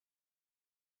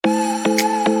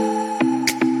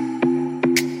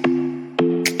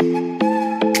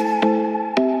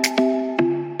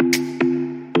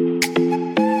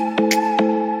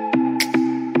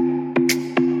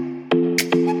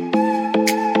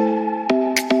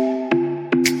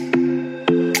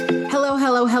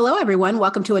everyone.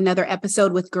 Welcome to another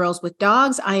episode with Girls with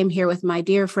Dogs. I am here with my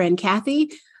dear friend,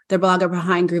 Kathy, the blogger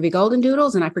behind Groovy Golden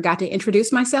Doodles. And I forgot to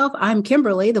introduce myself. I'm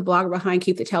Kimberly, the blogger behind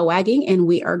Keep the Tail Wagging, and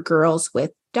we are Girls with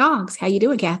Dogs. How you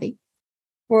doing, Kathy?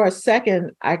 For a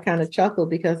second, I kind of chuckled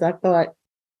because I thought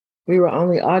we were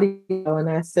only audio. And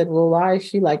I said, well, why is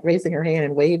she like raising her hand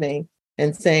and waving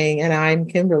and saying, and I'm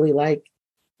Kimberly, like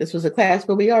this was a class,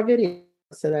 but we are video.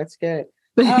 So that's good.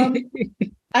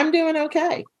 I'm doing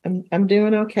okay. I'm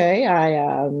doing okay.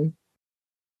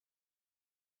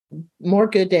 More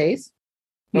good days,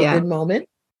 good moment.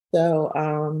 So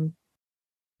I'm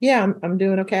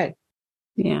doing okay.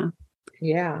 Yeah.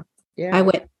 I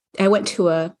went to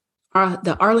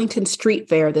the Arlington Street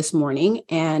Fair this morning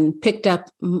and picked up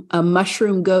a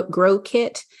mushroom grow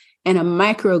kit and a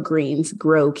microgreens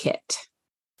grow kit.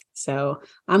 So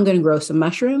I'm going to grow some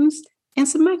mushrooms and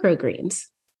some microgreens.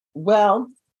 Well,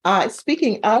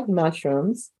 speaking of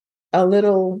mushrooms, a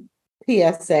little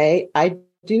PSA. I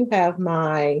do have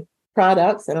my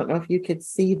products. I don't know if you could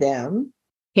see them.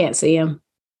 Can't see them.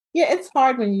 Yeah, it's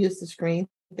hard when you use the screen.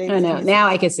 I know. Now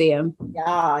I can see them. Yeah.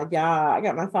 I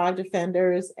got my 5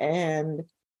 defenders and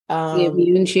the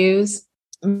immune chews.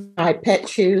 My pet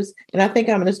chews. And I think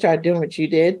I'm going to start doing what you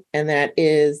did. And that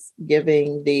is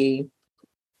giving the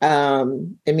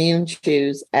immune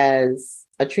chews as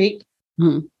a treat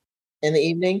in the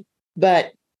evening.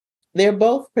 But they're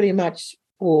both pretty much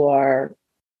for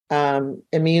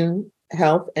immune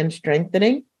health and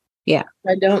strengthening. Yeah.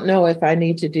 I don't know if I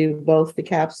need to do both the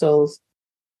capsules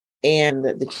and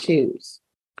the chews.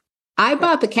 I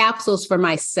bought the capsules for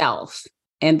myself,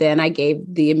 and then I gave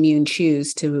the immune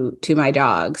chews to my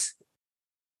dogs.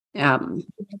 The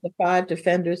 5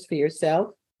 defenders for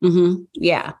yourself. Mm-hmm.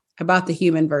 Yeah, I bought the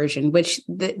human version, which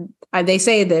they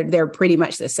say that they're pretty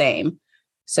much the same.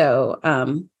 So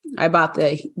I bought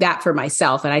that for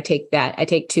myself, and I take that. I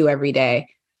take 2 every day,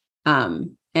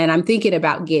 and I'm thinking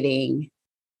about getting.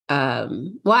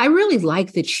 Well, I really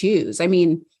like the chews. I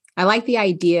mean, I like the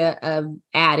idea of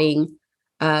adding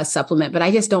a supplement, but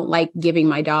I just don't like giving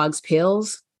my dogs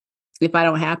pills if I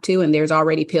don't have to. And there's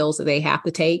already pills that they have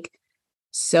to take.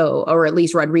 So, or at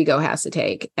least Rodrigo has to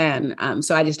take. And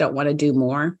so I just don't want to do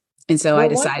more. And so I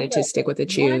decided to stick with the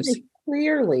chews. One is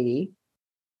clearly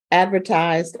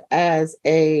advertised as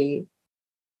a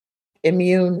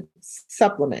immune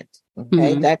supplement. Okay.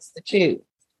 Mm-hmm. That's the chew.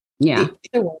 Yeah.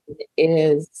 The other one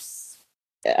is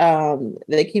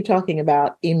they keep talking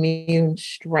about immune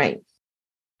strength.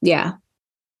 Yeah.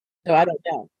 So I don't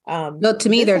know. Well, to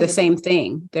me, they're the same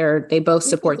thing. They both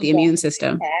support the immune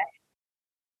system.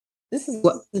 This is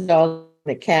the dog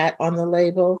and the cat on the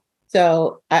label.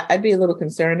 So I'd be a little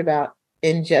concerned about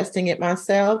ingesting it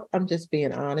myself. I'm just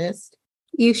being honest.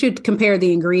 You should compare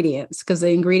the ingredients because the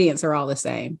ingredients are all the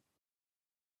same.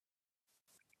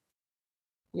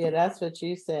 Yeah, that's what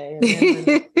you say. And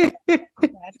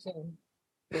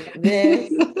then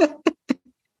this,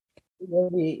 you'll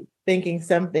be thinking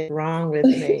something wrong with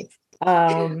me.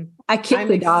 I kicked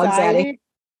the dogs out of.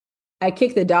 I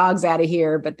kicked the dogs out of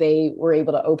here, but they were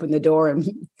able to open the door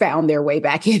and found their way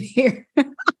back in here.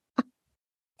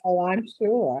 Oh, I'm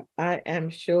sure. I am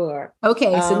sure.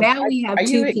 Okay, so now we have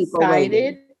 2 people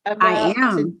waiting. I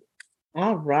am.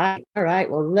 All right.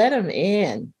 Well, let them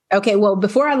in. Okay. Well,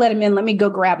 before I let them in, let me go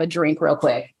grab a drink real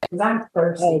quick. I'm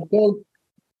thirsty. Oh, good.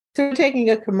 So we're taking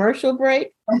a commercial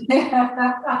break.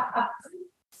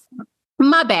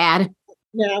 My bad.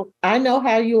 Now, I know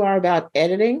how you are about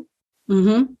editing,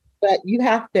 but you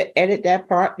have to edit that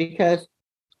part because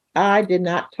I did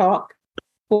not talk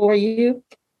for you.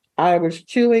 I was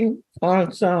chewing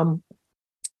on some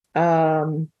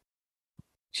cheddar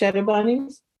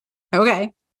bunnies.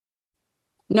 Okay.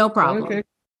 No problem. Okay.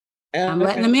 I'm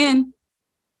letting them in.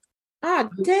 Ah,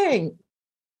 dang.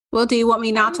 Well, do you want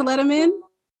me not to let them in?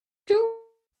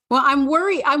 Well, I'm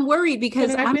worried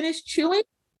because I finished chewing.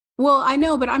 Well, I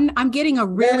know, but I'm getting a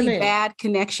really bad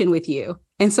connection with you,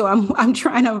 and so I'm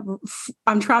trying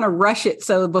to rush it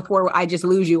so before I just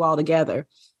lose you altogether.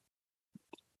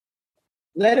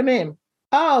 Let him in.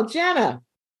 Oh, Jenna,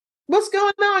 what's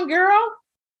going on, girl?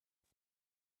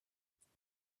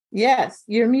 Yes,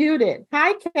 you're muted.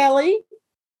 Hi, Kelly.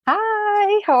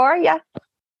 Hi, how are you?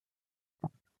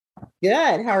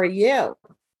 Good. How are you?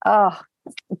 Oh,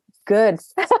 good.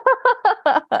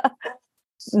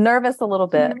 Nervous a little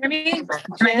bit. Am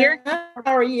I here?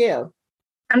 How are you?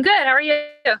 I'm good. How are you?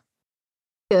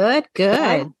 Good.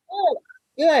 Good.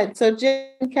 So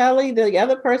Jen Kelly, the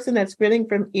other person that's grinning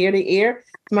from ear to ear,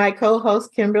 my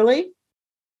co-host Kimberly,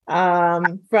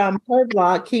 from her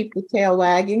blog, Keep the Tail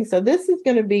Wagging. So this is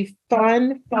going to be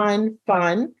fun.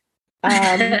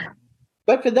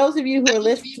 But for those of you who are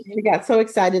listening, we got so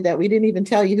excited that we didn't even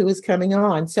tell you who was coming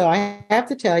on. So I have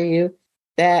to tell you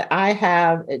that I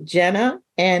have Jenna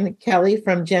and Kelly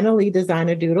from Jenna Lee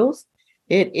Designer Doodles.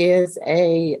 It is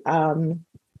a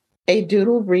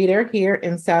doodle breeder here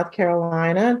in South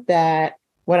Carolina that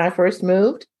when I first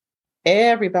moved,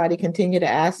 everybody continued to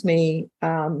ask me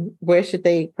where should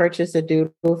they purchase a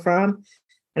doodle from.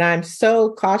 And I'm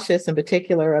so cautious and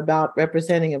particular about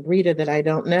representing a breeder that I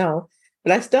don't know.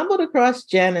 But I stumbled across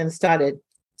Jen and started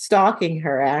stalking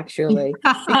her, actually,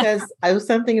 because it was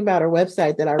something about her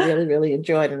website that I really, really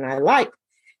enjoyed and I liked.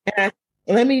 And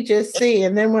let me just see.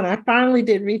 And then when I finally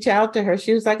did reach out to her,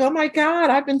 she was like, oh, my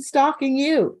God, I've been stalking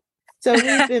you. So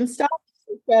we've been stalking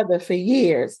each other for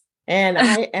years. And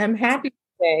I am happy to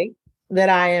say that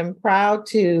I am proud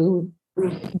to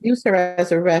use her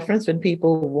as a reference when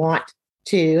people want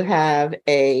to have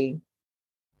a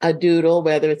doodle,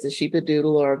 whether it's a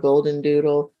Sheepadoodle or a golden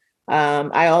doodle.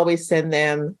 I always send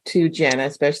them to Jenna,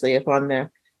 especially if on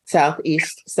the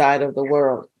southeast side of the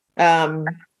world.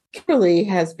 Kimberly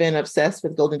has been obsessed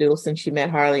with golden doodles since she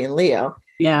met Harley and Leo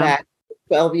back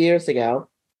 12 years ago.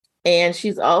 And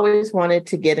she's always wanted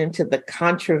to get into the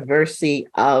controversy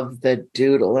of the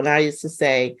doodle. And I used to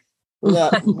say,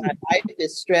 look, my life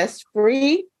is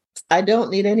stress-free. I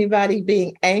don't need anybody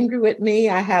being angry with me.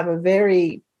 I have a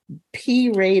very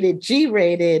P-rated,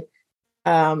 G-rated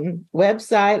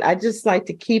website. I just like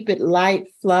to keep it light,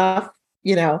 fluff,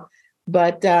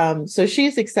 But so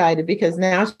she's excited because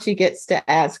now she gets to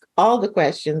ask all the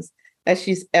questions that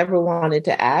she's ever wanted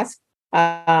to ask.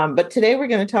 But today we're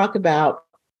going to talk about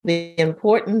the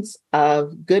importance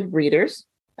of good breeders.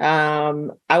 I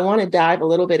want to dive a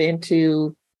little bit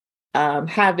into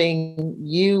having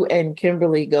you and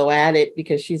Kimberly go at it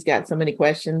because she's got so many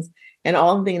questions. And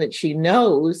all the thing that she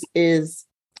knows is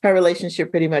her relationship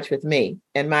pretty much with me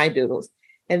and my doodles.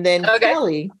 And then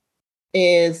Kelly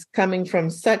is coming from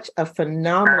such a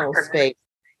phenomenal space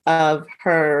of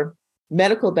her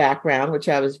medical background, which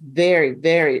I was very,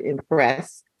 very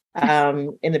impressed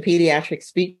in the pediatric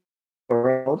speech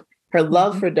world, her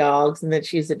love for dogs, and that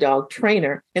she's a dog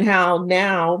trainer, and how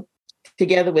now,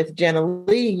 together with Jenna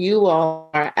Lee, you all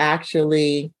are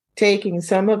actually taking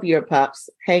some of your pups,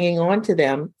 hanging on to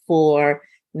them for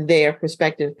their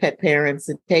prospective pet parents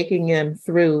and taking them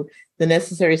through the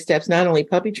necessary steps, not only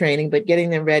puppy training, but getting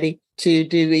them ready to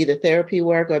do either therapy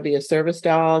work or be a service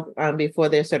dog before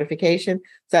their certification.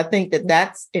 So I think that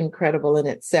that's incredible in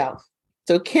itself.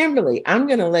 So Kimberly, I'm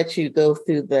going to let you go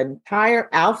through the entire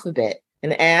alphabet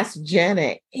and ask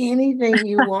Jenna anything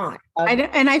you want.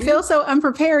 I feel so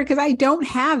unprepared because I don't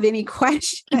have any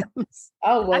questions.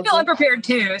 Oh, well, I feel unprepared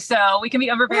too, so we can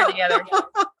be unprepared together.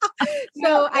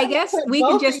 So I guess we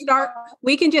can just start.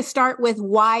 We can just start with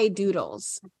why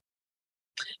Doodles.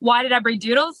 Why did I breed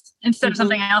Doodles instead of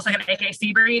something else like an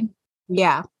AKC breed?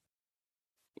 Yeah.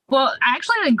 Well, I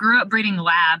actually grew up breeding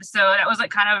labs, so that was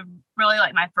kind of really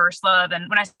my first love. And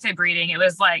when I say breeding, it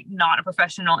was not a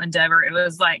professional endeavor. It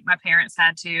was my parents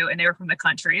had to, and they were from the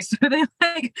country, so they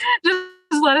just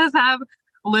let us have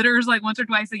litters once or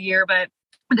twice a year. But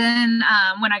then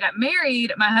when I got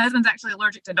married, my husband's actually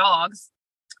allergic to dogs.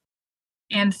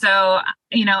 And so,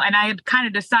 and I had kind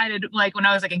of decided when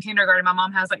I was in kindergarten, my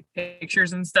mom has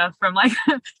pictures and stuff from when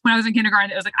I was in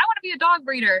kindergarten, it was I want to be a dog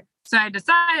breeder. So I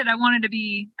decided I wanted to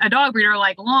be a dog breeder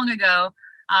long ago.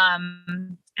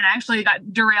 And I actually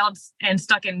got derailed and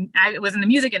I was in the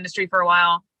music industry for a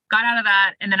while, got out of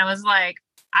that. And then I was I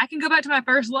can go back to my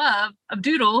first love of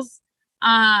Doodles.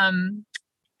 Or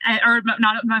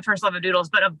not my first love of Doodles,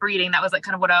 but of breeding. That was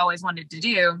kind of what I always wanted to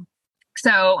do.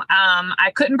 So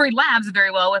I couldn't breed labs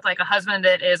very well with a husband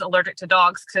that is allergic to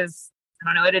dogs because I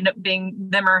don't know, it ended up being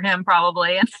them or him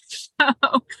probably. And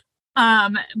so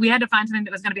we had to find something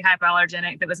that was going to be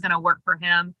hypoallergenic that was going to work for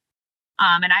him.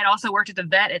 And I'd also worked at the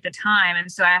vet at the time.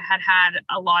 And so I had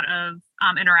a lot of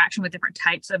interaction with different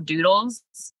types of Doodles.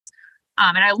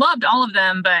 And I loved all of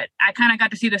them, but I kind of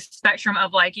got to see the spectrum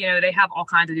of they have all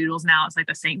kinds of Doodles now. It's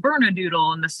the St. Bernard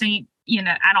Doodle and the St.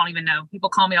 I don't even know. People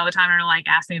call me all the time and are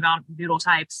ask me about Doodle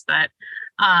types, but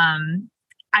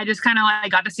I just kind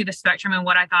of got to see the spectrum and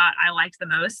what I thought I liked the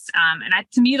most. And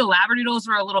to me, the Labradoodles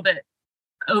were a little bit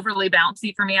overly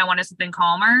bouncy for me. I wanted something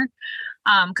calmer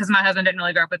because my husband didn't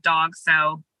really grow up with dogs.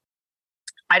 So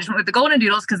I just went with the Golden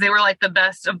Doodles because they were the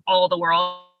best of all the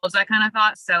worlds, I kind of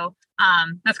thought. So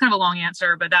that's kind of a long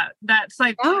answer, but that's how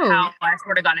I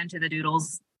sort of got into the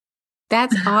Doodles.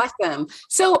 That's awesome.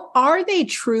 So are they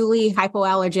truly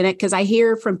hypoallergenic? Because I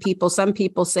hear from some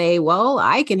people say, well,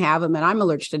 I can have them and I'm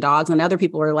allergic to dogs. And other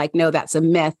people are no, that's a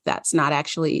myth. That's not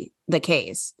actually the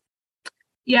case.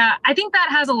 Yeah, I think that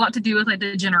has a lot to do with like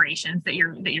the generations that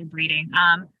you're breeding.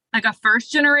 Like a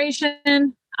first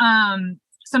generation,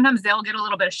 sometimes they'll get a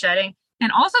little bit of shedding.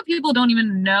 And also people don't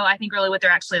even know, I think, really what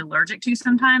they're actually allergic to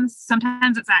sometimes.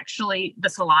 Sometimes it's actually the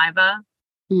saliva.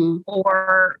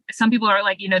 Or some people are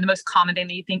like, the most common thing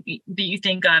that you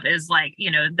think of is like,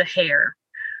 the hair.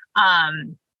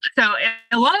 So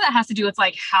a lot of that has to do with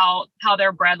like how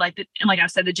they're bred, and like I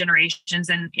said, the generations.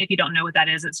 And if you don't know what that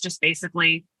is, it's just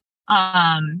basically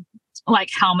like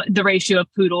how the ratio of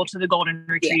poodle to the golden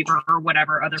retriever or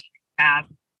whatever other have.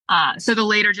 So the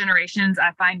later generations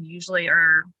I find usually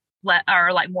are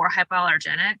like more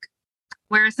hypoallergenic.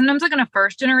 Whereas sometimes like in a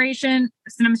first generation,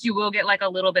 sometimes you will get like a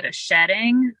little bit of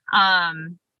shedding.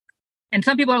 And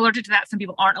some people are allergic to that. Some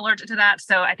people aren't allergic to that.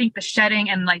 So I think the shedding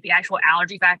and like the actual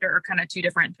allergy factor are kind of two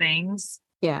different things.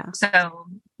 Yeah. So,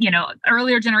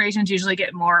 earlier generations usually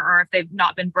get more, or if they've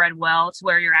not been bred well, to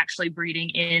where you're actually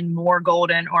breeding in more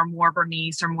golden or more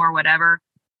Bernese or more whatever.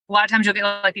 A lot of times you'll get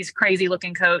like these crazy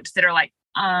looking coats that are like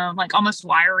almost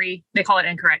wiry. They call it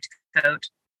incorrect coat.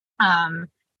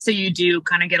 So you do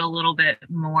kind of get a little bit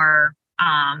more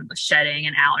shedding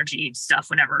and allergy stuff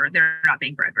whenever they're not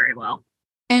being bred very well.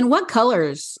 And what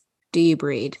colors do you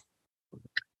breed?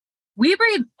 We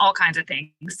breed all kinds of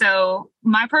things. So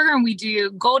my program, we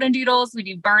do golden doodles, we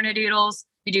do Bernedoodles,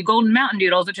 we do golden mountain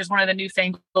doodles, which is one of the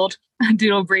newfangled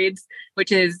doodle breeds,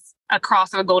 which is a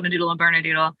cross of a golden doodle and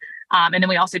Bernedoodle. And then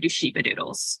we also do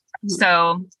sheepadoodles.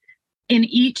 So in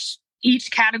each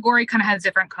category kind of has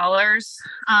different colors.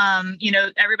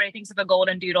 Everybody thinks of a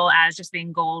golden doodle as just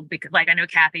being gold, because like I know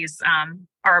Kathy's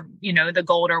are, the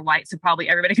gold or white. So probably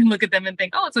everybody can look at them and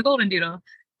think, oh, it's a golden doodle.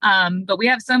 But we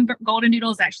have some golden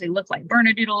doodles that actually look like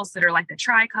Bernedoodles that are like the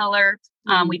tricolor.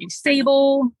 We do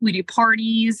sable, we do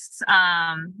parties.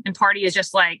 And party is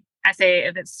just like, I say,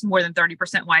 if it's more than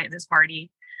 30% white, it's party.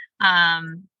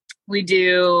 We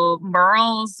do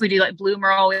merles. We do like blue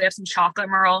merle. We have some chocolate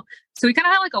merle. So we kind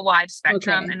of have like a wide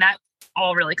spectrum, and that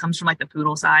all really comes from like the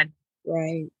poodle side.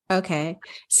 Right. Okay.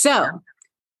 So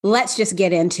let's just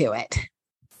get into it.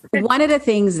 One of the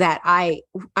things that I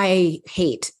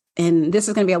hate, and this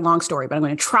is going to be a long story, but I'm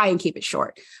going to try and keep it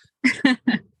short.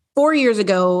 4 years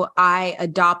ago, I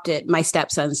adopted my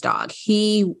stepson's dog.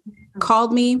 He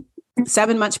called me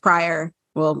 7 months prior,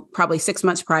 well, probably 6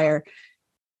 months prior,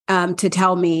 to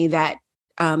tell me that,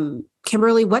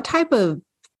 Kimberly, what type of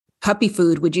puppy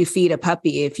food would you feed a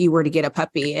puppy if you were to get a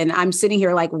puppy? And I'm sitting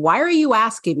here like, why are you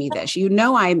asking me this?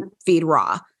 I feed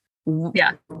raw.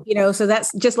 Yeah. So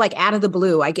that's just like out of the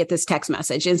blue, I get this text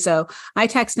message. And so I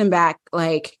text him back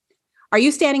like, are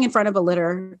you standing in front of a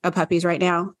litter of puppies right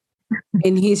now?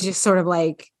 And he's just sort of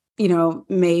like,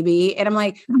 maybe. And I'm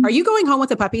like, are you going home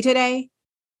with a puppy today?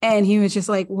 And he was just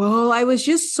like, well, I was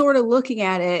just sort of looking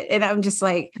at it. And I'm just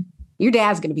like, your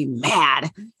dad's going to be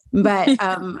mad. But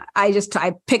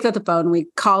I picked up the phone, we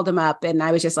called him up, and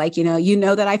I was just like,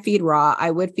 that I feed raw.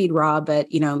 I would feed raw, but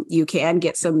you can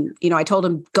get some, I told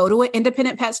him, go to an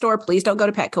independent pet store. Please don't go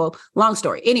to Petco. Long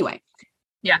story. Anyway.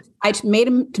 Yeah. I made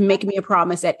him to make me a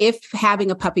promise that if having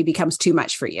a puppy becomes too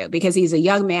much for you, because he's a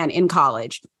young man in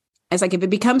college, I was like, if it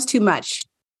becomes too much,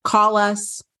 call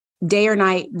us day or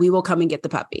night. We will come and get the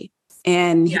puppy.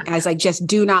 And I was like, just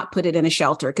do not put it in a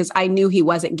shelter, because I knew he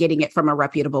wasn't getting it from a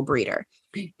reputable breeder.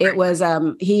 It was,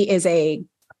 he is a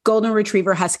golden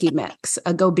retriever husky mix,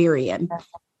 a Goberian.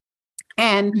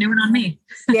 And new one on me.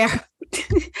 Yeah.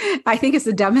 I think it's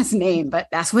the dumbest name, but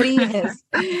that's what he is.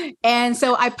 And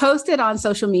so I posted on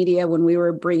social media when we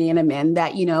were bringing him in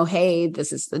that, hey,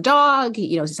 this is the dog,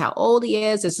 this is how old he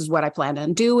is. This is what I plan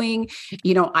on doing.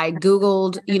 I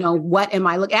Googled, what am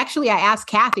I looking? Actually, I asked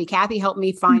Kathy. Kathy helped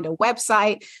me find a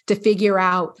website to figure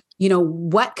out,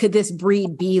 what could this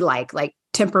breed be like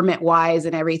temperament wise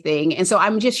and everything. And so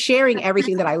I'm just sharing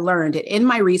everything that I learned. In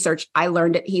my research, I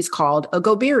learned that he's called a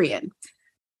Goberian.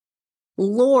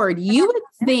 Lord, you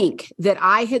would think that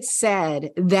I had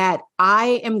said that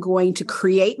I am going to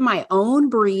create my own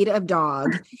breed of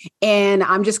dog, and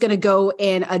I'm just going to go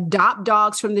and adopt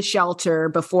dogs from the shelter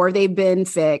before they've been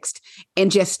fixed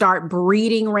and just start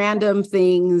breeding random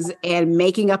things and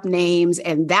making up names.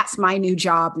 And that's my new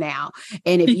job now.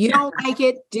 And if you don't like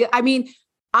it,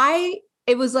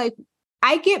 it was like,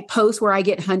 I get posts where I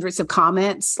get hundreds of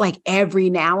comments like every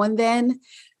now and then.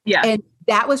 Yeah. And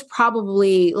that was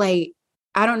probably like,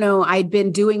 I don't know, I'd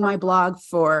been doing my blog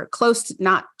for close to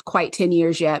not quite 10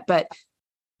 years yet, but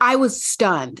I was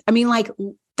stunned. Like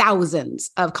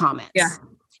thousands of comments. Yeah.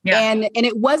 Yeah. And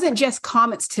it wasn't just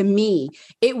comments to me.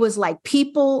 It was like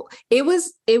people, it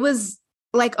was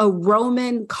like a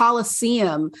Roman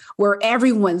Colosseum where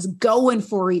everyone's going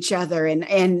for each other. And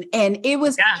it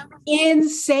was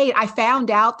insane. I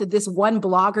found out that this one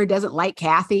blogger doesn't like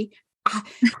Kathy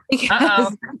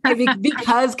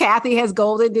because Kathy has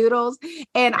golden doodles.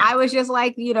 And I was just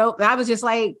like,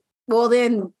 well,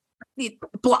 then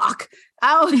block.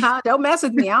 Oh, don't mess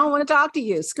with me. I don't want to talk to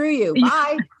you. Screw you.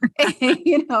 Bye.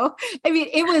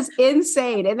 It was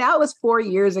insane. And that was 4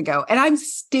 years ago. And I'm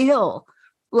still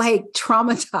like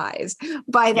traumatized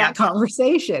by that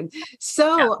conversation.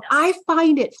 So I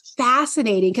find it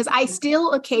fascinating because I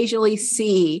still occasionally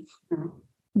see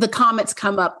the comments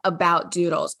come up about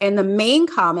doodles. And the main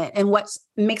comment, and what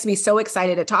makes me so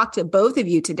excited to talk to both of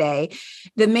you today,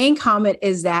 the main comment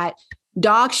is that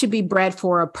dogs should be bred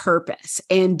for a purpose,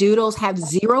 and doodles have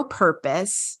zero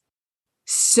purpose,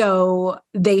 so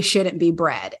they shouldn't be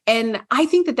bred. And I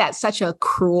think that that's such a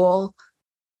cruel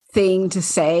thing to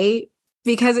say,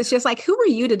 because it's just like, who are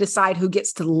you to decide who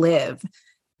gets to live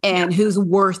and who's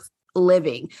worth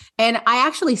living? And I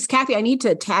actually, Kathy, I need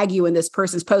to tag you in this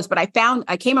person's post, but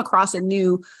I came across a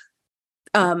new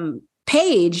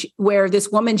page where this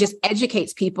woman just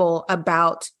educates people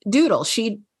about doodles.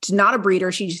 She's not a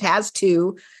breeder. She just has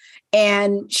two.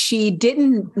 And she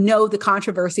didn't know the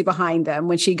controversy behind them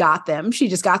when she got them. She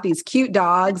just got these cute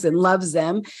dogs and loves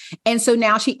them. And so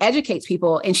now she educates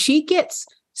people, and she gets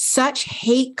such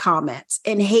hate comments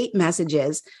and hate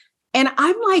messages. And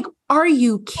I'm like, are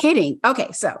you kidding? Okay,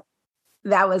 so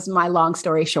that was my long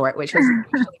story short, which was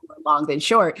actually more long than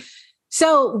short.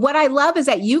 So what I love is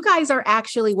that you guys are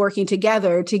actually working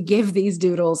together to give these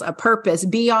doodles a purpose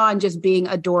beyond just being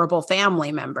adorable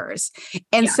family members.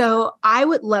 And so I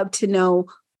would love to know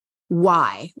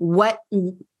why, what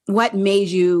made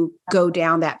you go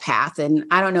down that path? And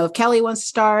I don't know if Kelly wants to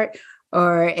start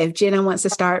or if Jenna wants to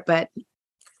start, but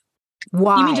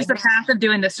why? You mean just the path of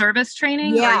doing the service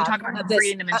training? Yeah. Or are you talking about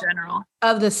breeding them in general?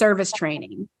 Of the service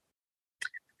training.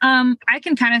 I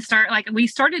can kind of start, like, we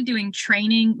started doing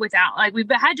training without, like, we've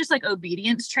had just like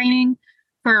obedience training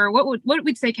for what would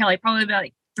we say, Kelly, probably about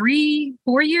like 3-4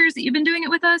 years that you've been doing it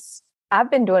with us?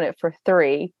 I've been doing it for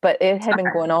 3, but it had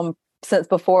been going on since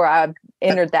before I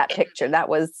entered that picture. That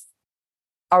was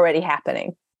already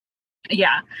happening.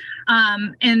 Yeah.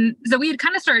 And so we had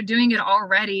kind of started doing it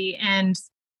already, and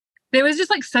there was just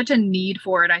like such a need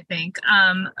for it, I think.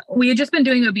 We had just been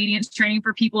doing obedience training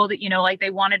for people that, like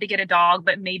they wanted to get a dog,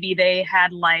 but maybe they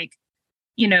had like,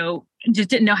 just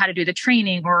didn't know how to do the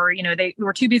training, or, they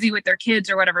were too busy with their kids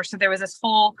or whatever. So there was this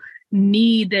whole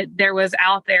need that there was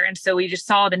out there. And so we just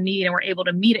saw the need and were able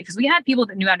to meet it, because we had people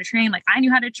that knew how to train. Like I knew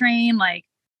how to train. Like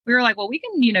we were like, well, we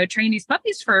can, train these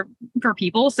puppies for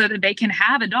people so that they can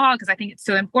have a dog, because I think it's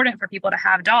so important for people to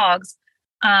have dogs.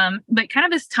 But kind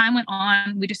of as time went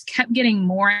on, we just kept getting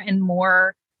more and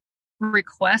more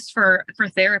requests for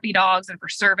therapy dogs and for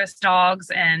service dogs.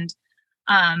 And,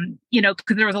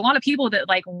 because there was a lot of people that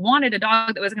like wanted a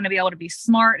dog that was going to be able to be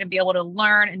smart and be able to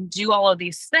learn and do all of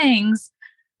these things,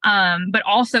 but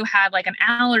also had like an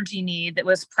allergy need that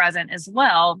was present as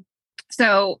well.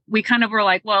 So we kind of were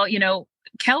like, well,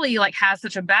 Kelly like has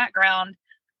such a background,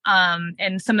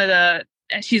 and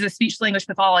she's a speech language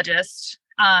pathologist.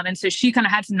 And so she kind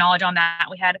of had some knowledge on that.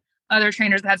 We had other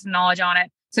trainers that had some knowledge on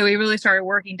it. So we really started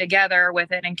working together with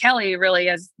it. And Kelly really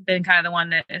has been kind of the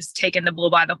one that has taken the bull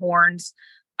by the horns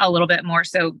a little bit more.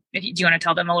 So do you want to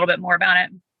tell them a little bit more about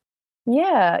it?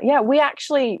 Yeah. We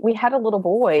had a little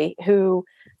boy who,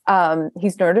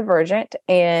 he's neurodivergent,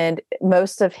 and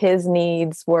most of his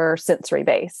needs were sensory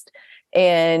based.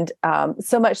 And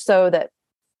so much so that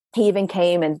he even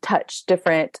came and touched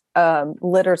different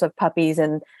litters of puppies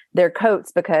and their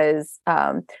coats, because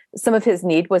some of his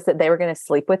need was that they were going to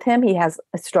sleep with him. He has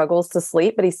struggles to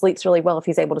sleep, but he sleeps really well if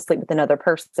he's able to sleep with another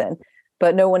person.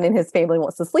 But no one in his family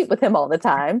wants to sleep with him all the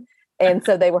time. And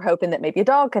so they were hoping that maybe a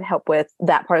dog could help with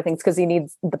that part of things, because he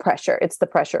needs the pressure. It's the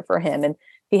pressure for him. And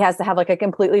he has to have like a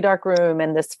completely dark room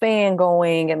and this fan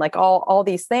going and like all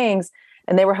these things.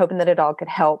 And they were hoping that a dog could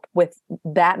help with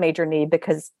that major need,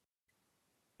 because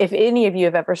if any of you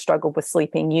have ever struggled with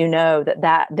sleeping, you know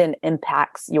that then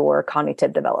impacts your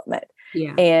cognitive development.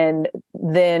 Yeah. And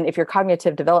then if your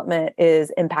cognitive development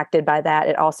is impacted by that,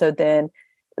 it also then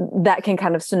that can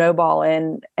kind of snowball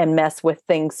and mess with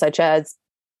things such as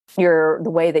the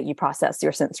way that you process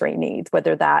your sensory needs,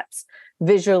 whether that's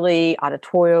visually,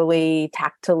 auditorially,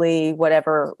 tactily,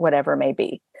 whatever it may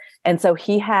be. And so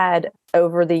he had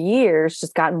over the years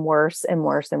just gotten worse and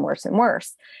worse and worse and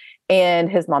worse. And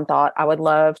his mom thought, I would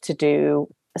love to do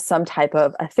some type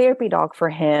of a therapy dog for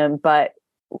him, but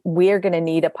we're going to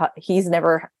need he's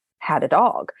never had a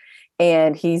dog,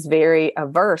 and he's very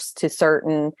averse to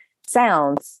certain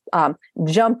sounds,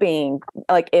 jumping.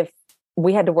 Like if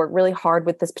we had to work really hard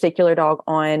with this particular dog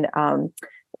on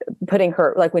putting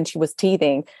her, like when she was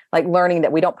teething, like learning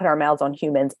that we don't put our mouths on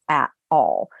humans at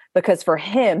all, because for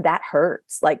him that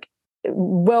hurts like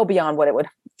well beyond what it would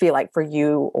feel like for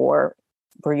you or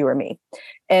me.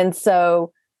 And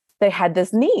so they had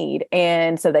this need.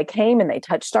 And so they came and they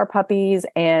touched our puppies,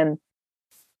 and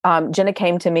Jenna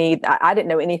came to me. I didn't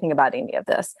know anything about any of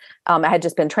this. I had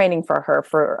just been training for her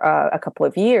for a couple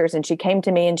of years. And she came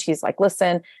to me and she's like,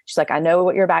 listen, she's like, I know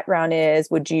what your background is.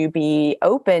 Would you be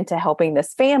open to helping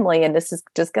this family? And this is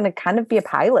just going to kind of be a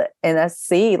pilot and us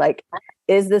see, like,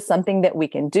 is this something that we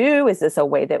can do? Is this a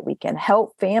way that we can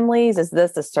help families? Is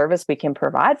this a service we can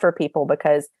provide for people?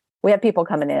 Because we have people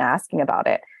coming in asking about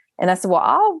it. And I said,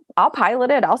 well, I'll pilot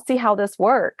it. I'll see how this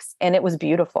works. And it was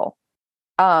beautiful.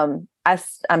 I'm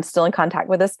still in contact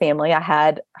with this family. I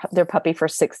had their puppy for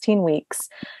 16 weeks.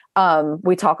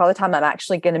 We talk all the time. I'm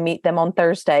actually going to meet them on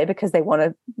Thursday because they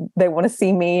want to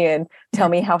see me and tell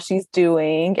me how she's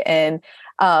doing. And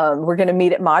we're going to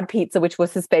meet at Mod Pizza, which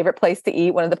was his favorite place to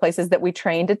eat, one of the places that we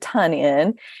trained a ton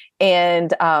in.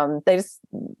 And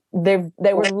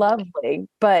they were lovely.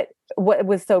 But what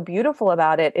was so beautiful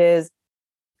about it is,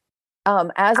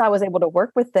 as I was able to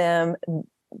work with them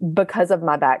because of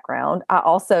my background, I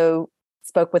also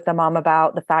spoke with the mom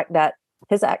about the fact that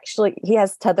he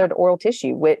has tethered oral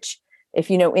tissue, which, if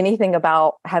you know anything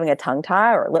about having a tongue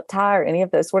tie or a lip tie or any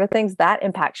of those sort of things, that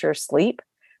impacts your sleep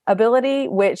ability,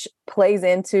 which plays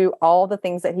into all the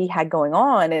things that he had going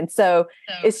on. And so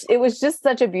it was just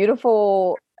such a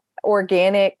beautiful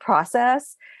organic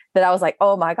process that I was like,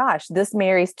 oh my gosh, this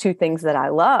marries two things that I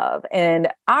love. And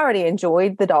I already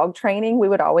enjoyed the dog training. We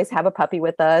would always have a puppy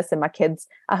with us, and I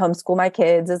homeschool my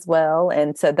kids as well.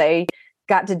 And so they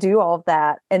got to do all of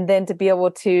that. And then to be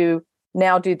able to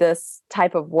now do this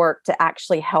type of work to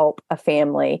actually help a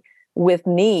family with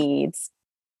needs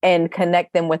and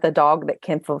connect them with a dog that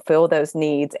can fulfill those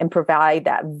needs and provide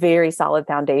that very solid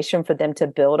foundation for them to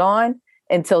build on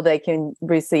until they can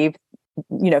receive,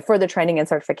 further training and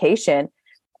certification.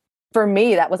 For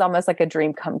me, that was almost like a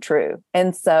dream come true.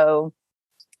 And so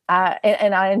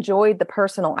I enjoyed the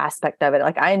personal aspect of it.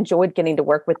 Like, I enjoyed getting to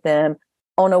work with them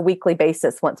on a weekly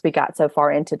basis once we got so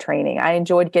far into training. I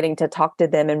enjoyed getting to talk to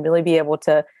them and really be able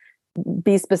to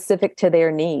be specific to their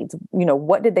needs.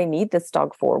 What did they need this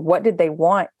dog for? What did they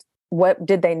want? What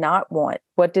did they not want?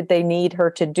 What did they need her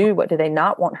to do? What did they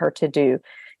not want her to do?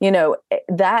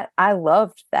 That I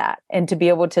loved that. And to be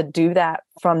able to do that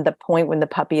from the point when the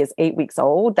puppy is 8 weeks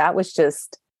old, that was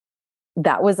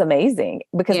amazing,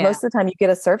 because most of the time you get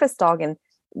a service dog and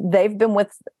they've been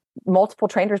with multiple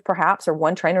trainers perhaps, or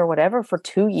one trainer or whatever, for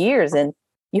 2 years, and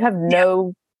you have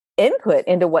no input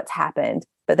into what's happened,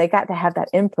 but they got to have that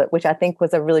input, which I think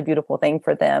was a really beautiful thing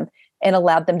for them and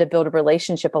allowed them to build a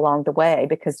relationship along the way,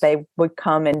 because they would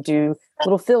come and do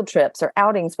little field trips or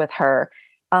outings with her,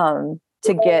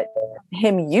 to get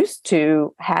him used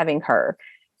to having her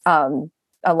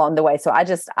along the way. So I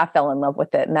fell in love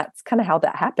with it. And that's kind of how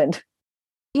that happened.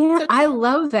 Yeah, I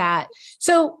love that.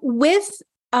 So with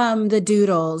the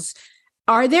Doodles,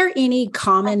 are there any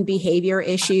common behavior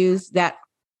issues that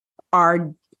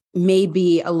are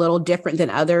maybe a little different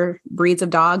than other breeds of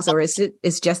dogs, or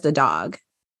it's just a dog?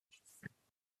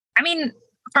 I mean,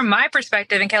 from my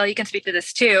perspective, and Kelly, you can speak to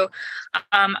this too,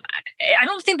 I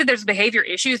don't think that there's behavior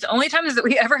issues. The only times that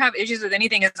we ever have issues with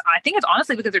anything is, I think it's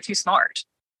honestly because they're too smart.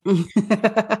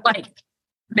 Like,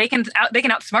 they can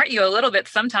outsmart you a little bit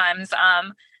sometimes.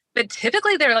 But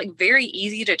typically they're like very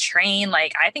easy to train.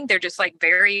 Like, I think they're just like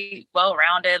very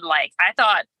well-rounded. Like, I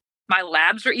thought my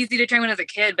labs were easy to train when I was a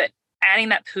kid, but adding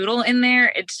that poodle in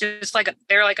there, it's just like,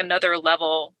 they're like another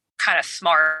level kind of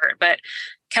smart. But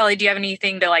Kelly, do you have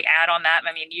anything to like add on that?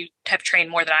 I mean, you have trained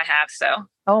more than I have, so.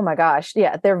 Oh my gosh.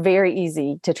 Yeah. They're very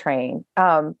easy to train.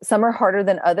 Some are harder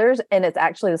than others. And it's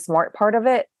actually the smart part of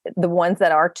it. The ones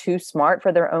that are too smart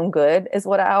for their own good is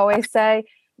what I always say.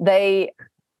 They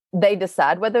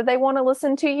decide whether they want to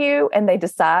listen to you, and they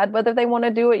decide whether they want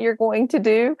to do what you're going to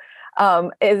do.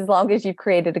 As long as you've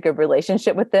created a good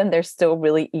relationship with them, they're still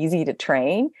really easy to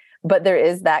train. But there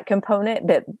is that component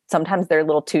that sometimes they're a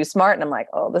little too smart, and I'm like,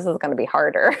 oh, this is going to be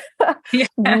harder. Yeah.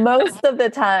 Most of the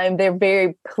time, they're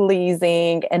very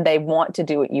pleasing and they want to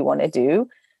do what you want to do.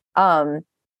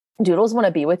 Doodles want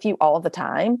to be with you all the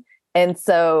time. And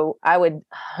so I would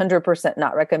 100%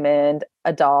 not recommend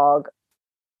a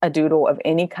doodle of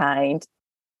any kind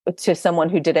to someone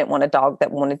who didn't want a dog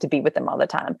that wanted to be with them all the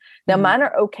time. Now, mine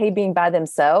are okay being by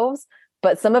themselves,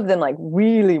 but some of them like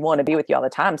really want to be with you all the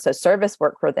time. So service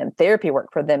work for them, therapy work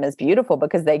for them is beautiful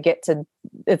because they get to,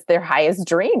 it's their highest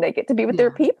dream. They get to be with their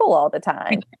people all the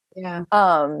time. Yeah.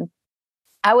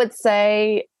 I would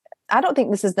say, I don't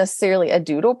think this is necessarily a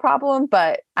doodle problem,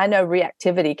 but I know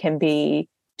reactivity can be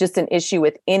just an issue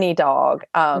with any dog.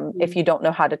 If you don't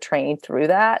know how to train through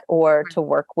that or to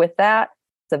work with that,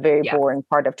 it's a very boring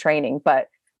part of training. But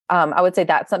I would say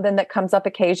that's something that comes up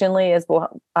occasionally is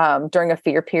during a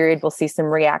fear period, we'll see some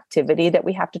reactivity that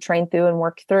we have to train through and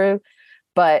work through.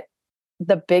 But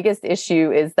the biggest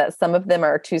issue is that some of them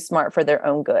are too smart for their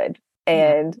own good,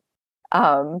 and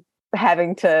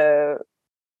having to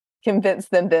convince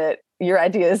them that your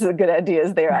idea is a good idea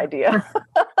is their idea.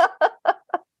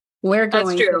 We're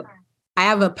going to, I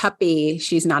have a puppy.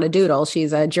 She's not a doodle.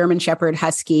 She's a German Shepherd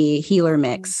Husky healer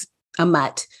mix, a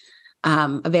mutt.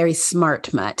 A very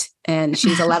smart mutt, and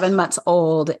she's 11 months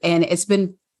old. And it's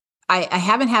been, I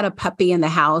haven't had a puppy in the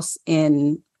house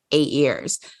in 8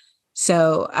 years.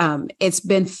 So it's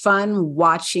been fun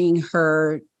watching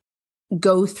her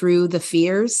go through the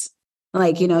fears.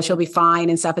 Like, you know, she'll be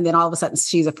fine and stuff. And then all of a sudden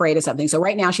she's afraid of something. So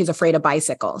right now she's afraid of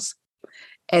bicycles.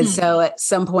 And so at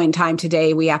some point in time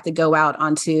today, we have to go out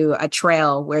onto a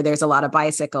trail where there's a lot of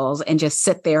bicycles and just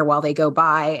sit there while they go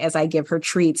by as I give her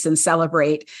treats and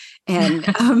celebrate. And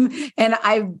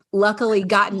I've luckily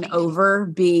gotten over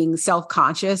being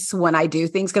self-conscious when I do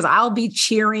things, because I'll be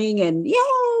cheering and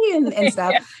yay and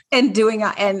stuff and doing,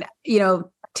 and, you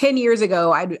know, 10 years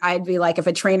ago, I'd be like, if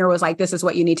a trainer was like, this is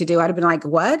what you need to do, I'd have been like,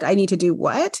 what? I need to do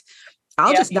what?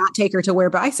 I'll just not take her to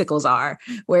where bicycles are.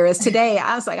 Whereas today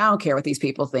I was like, I don't care what these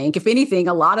people think. If anything,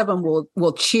 a lot of them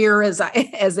will cheer as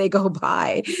they go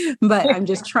by, but I'm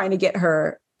just trying to get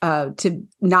her to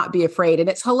not be afraid. And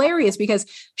it's hilarious because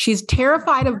she's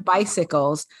terrified of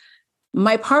bicycles.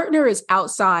 My partner is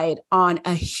outside on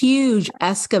a huge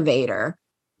excavator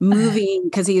moving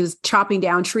because he was chopping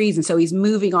down trees. And so he's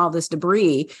moving all this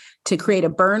debris to create a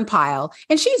burn pile.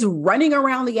 And she's running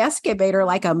around the excavator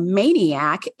like a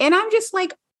maniac. And I'm just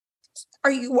like,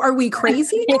 are we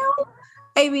crazy now?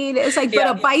 I mean, it's like, but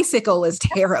a bicycle is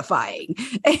terrifying.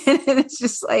 And it's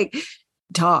just like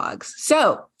dogs.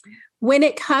 So when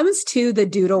it comes to the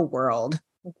doodle world,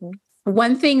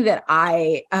 one thing that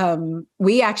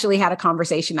we actually had a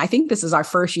conversation, I think this is our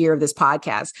first year of this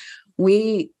podcast.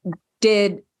 We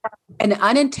did an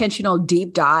unintentional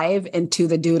deep dive into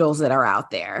the doodles that are out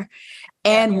there.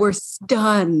 And we're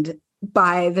stunned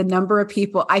by the number of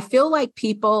people. I feel like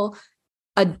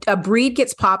a breed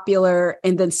gets popular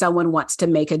and then someone wants to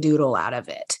make a doodle out of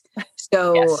it.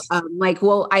 So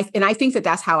I think that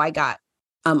that's how I got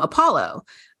Apollo.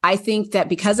 I think that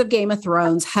because of Game of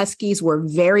Thrones, Huskies were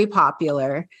very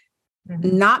popular.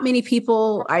 Not many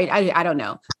people, I don't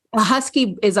know. A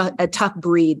husky is a tough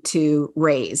breed to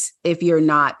raise if you're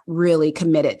not really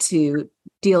committed to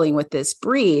dealing with this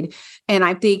breed. And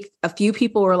I think a few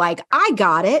people were like, I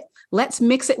got it. Let's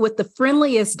mix it with the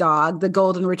friendliest dog, the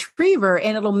golden retriever,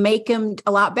 and it'll make him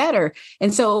a lot better.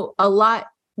 And so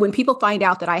when people find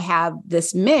out that I have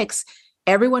this mix,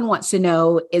 everyone wants to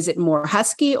know, is it more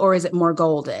husky or is it more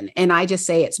golden? And I just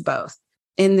say it's both.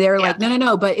 And they're like,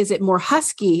 no, but is it more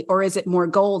husky or is it more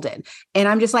golden? And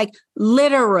I'm just like,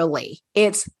 literally,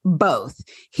 it's both.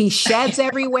 He sheds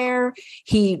everywhere.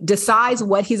 He decides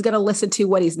what he's going to listen to,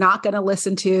 what he's not going to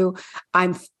listen to.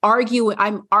 I'm argue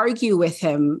with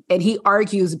him and he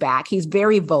argues back. He's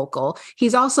very vocal.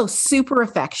 He's also super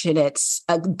affectionate,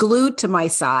 glued to my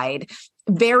side,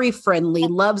 very friendly,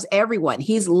 loves everyone.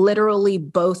 He's literally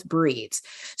both breeds.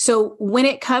 So when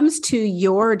it comes to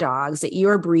your dogs that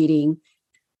you're breeding,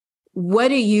 what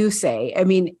do you say? I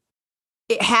mean,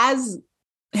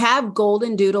 have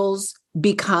golden doodles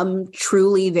become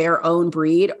truly their own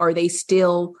breed? Or are they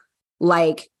still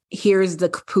like, here's the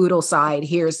poodle side,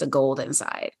 here's the golden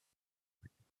side?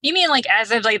 You mean like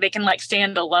as if like they can like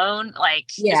stand alone? Like,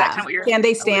 is that kind of what you're? Can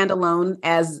they stand alone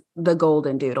as the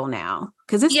golden doodle now?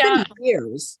 Because it's been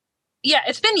years. Yeah,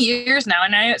 it's been years now.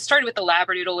 And I know it started with the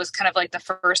Labradoodle was kind of like the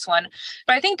first one.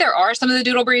 But I think there are some of the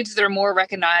doodle breeds that are more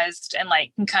recognized and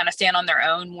like can kind of stand on their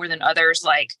own more than others.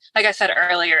 Like I said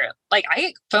earlier, like I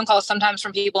get phone calls sometimes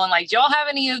from people and like, do y'all have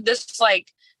any of this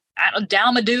like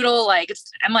Dalmadoodle? Like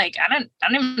I'm like, I don't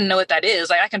even know what that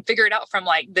is. Like I can figure it out from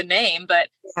like the name, but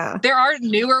there are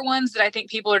newer ones that I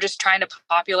think people are just trying to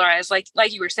popularize. Like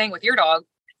you were saying with your dog,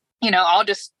 you know, I'll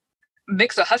just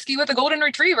mix a husky with a golden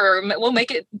retriever. We'll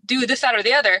make it do this, that, or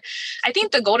the other. I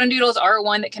think the golden doodles are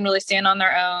one that can really stand on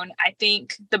their own. I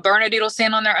think the Bernedoodles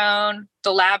stand on their own. The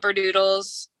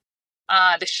Labradoodles,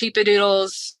 the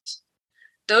Sheepadoodles,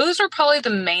 those are probably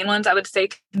the main ones I would say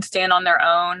can stand on their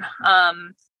own.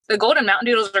 the Golden Mountain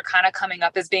Doodles are kind of coming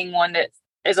up as being one that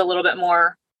is a little bit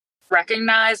more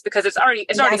recognized because it's already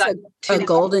got a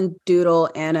Golden Doodle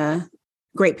and a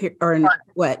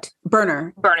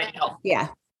Burner. Yeah.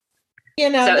 So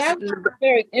that was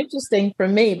very interesting for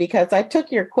me because I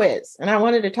took your quiz and I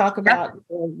wanted to talk about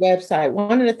your website.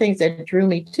 One of the things that drew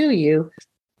me to you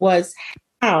was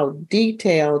how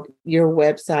detailed your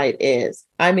website is.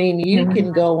 I mean, you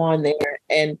can go on there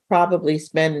and probably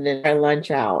spend an entire lunch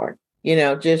hour,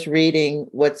 just reading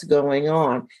what's going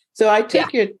on. So I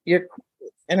took your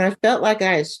quiz and I felt like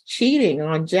I was cheating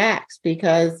on Jax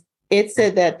because it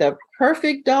said that the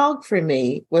perfect dog for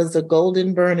me was a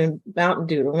Golden Burning Mountain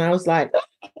Doodle. And I was like,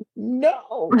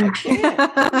 no, I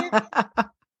can't.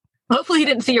 Hopefully you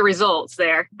didn't see your results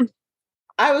there.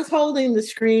 I was holding the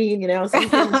screen,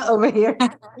 over here.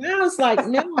 And I was like,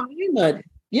 no, I'm a,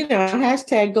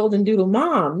 hashtag Golden Doodle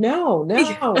mom. No.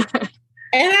 and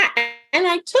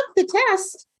I took the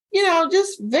test,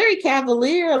 just very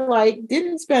cavalier, like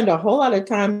didn't spend a whole lot of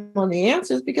time on the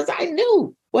answers because I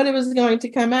knew what it was going to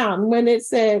come out. And when it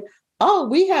said, oh,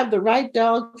 we have the right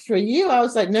dog for you, I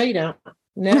was like, no, you don't.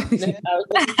 No.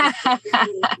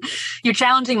 You're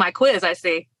challenging my quiz, I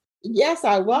see. Yes,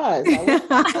 I was.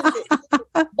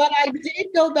 But I did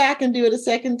go back and do it a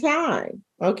second time.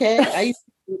 Okay.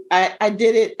 I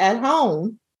did it at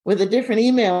home with a different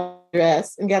email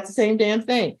address and got the same damn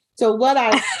thing. So what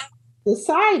I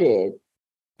decided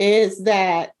is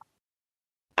that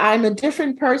I'm a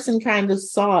different person, kind of,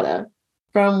 sorta,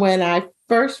 from when I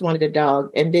first wanted a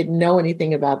dog and didn't know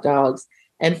anything about dogs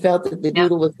and felt that the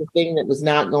Doodle was the thing that was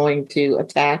not going to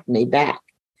attack me back.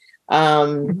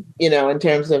 In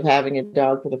terms of having a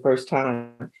dog for the first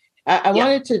time. I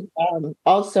wanted to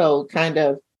also kind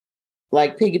of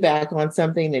like piggyback on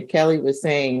something that Kelly was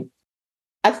saying.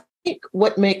 I think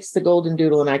what makes the Golden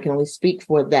Doodle, and I can only speak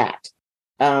for that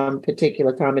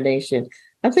particular combination,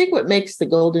 I think what makes the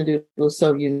Golden Doodle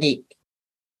so unique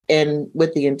and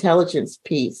with the intelligence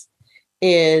piece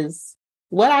is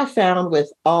what I found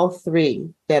with all three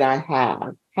that I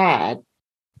have had.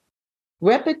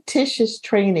 Repetitious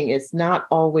training is not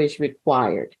always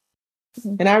required.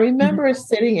 And I remember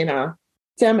sitting in a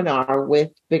seminar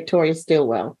with Victoria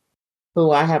Stilwell,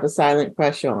 who I have a silent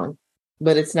crush on,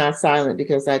 but it's not silent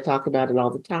because I talk about it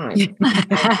all the time.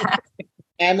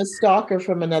 I'm a stalker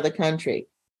from another country.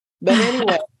 But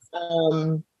anyway,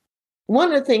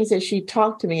 one of the things that she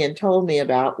talked to me and told me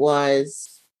about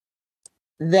was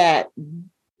that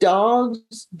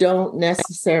dogs don't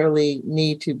necessarily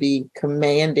need to be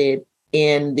commanded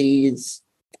in these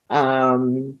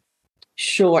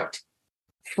short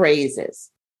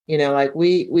phrases. Like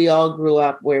we all grew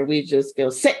up where we just go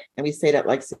sit and we say that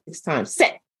like 6 times,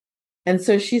 sit. And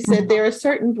so she said there are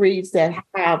certain breeds that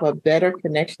have a better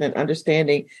connection and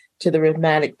understanding to the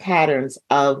rhythmic patterns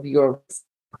of your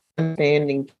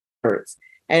understanding words,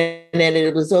 and that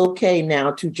it was okay now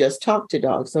to just talk to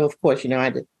dogs. So of course, I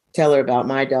had to tell her about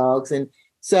my dogs. And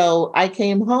so I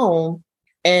came home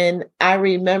and I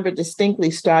remember distinctly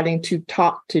starting to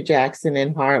talk to Jackson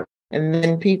and Harley. And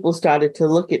then people started to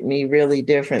look at me really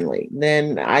differently.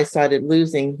 Then I started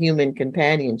losing human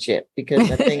companionship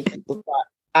because I think people thought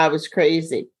I was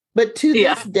crazy. But to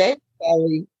this day,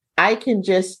 Ellie, I can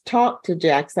just talk to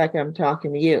Jax like I'm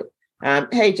talking to you.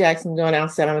 Hey, Jackson, I'm going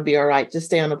outside. I'm going to be all right. Just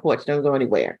stay on the porch. Don't go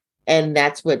anywhere. And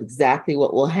that's exactly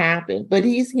what will happen. But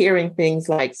he's hearing things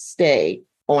like stay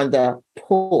on the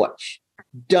porch.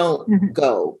 Don't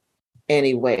go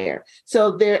anywhere.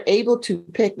 So they're able to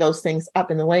pick those things up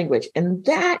in the language. And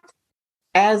that,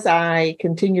 as I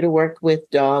continue to work with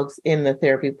dogs in the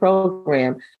therapy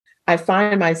program, I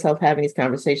find myself having these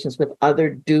conversations with other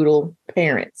Doodle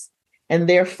parents, and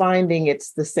they're finding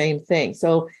it's the same thing.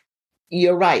 So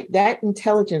you're right, that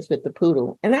intelligence with the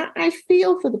poodle, and I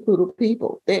feel for the poodle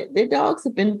people. Their dogs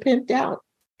have been pimped out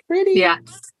pretty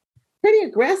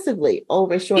aggressively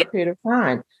over a short period of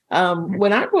time.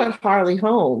 When I brought Harley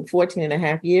home 14 and a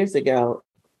half years ago,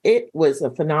 it was a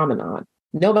phenomenon.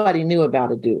 Nobody knew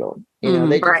about a Doodle. They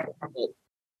just wanted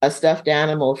a stuffed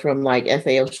animal from like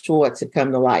FAO Schwartz had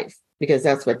come to life because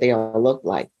that's what they all look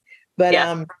like. But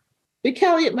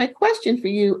Kelly, my question for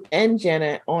you and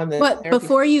Jenna on the But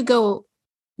before you go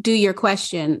do your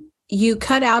question, you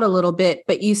cut out a little bit,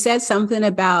 but you said something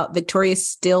about Victoria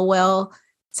Stilwell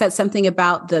said something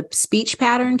about the speech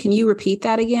pattern. Can you repeat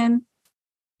that again?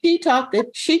 She talked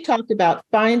about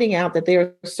finding out that there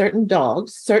are certain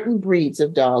dogs, certain breeds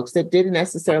of dogs that didn't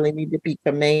necessarily need to be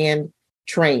command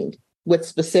trained with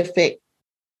specific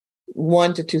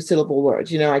 1 to 2 syllable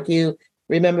words. Like you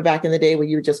remember back in the day where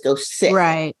you would just go sit.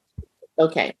 Right.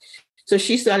 Okay. So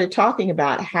she started talking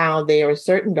about how there are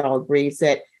certain dog breeds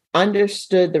that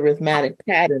understood the rhythmic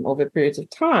pattern over periods of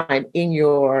time in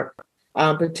your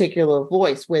particular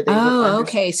voice, where they would understand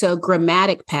okay. So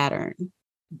grammatic pattern.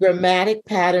 grammatic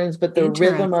patterns, but the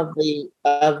rhythm of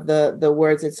the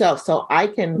words itself. So I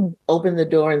can open the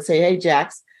door and say, "Hey,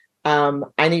 Jax,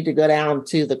 I need to go down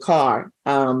to the car.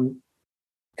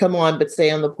 Come on, but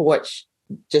stay on the porch.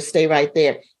 Just stay right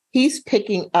there." He's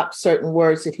picking up certain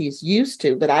words that he's used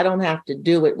to, but I don't have to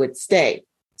do it with stay.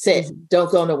 Say,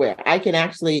 don't go nowhere. I can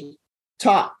actually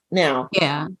talk now.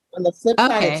 Yeah. On the flip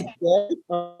side, it's good.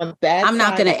 On the bad I'm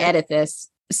not side, going to edit this.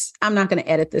 I'm not going to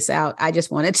edit this out. I just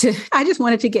wanted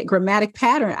to get grammatic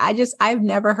pattern. I've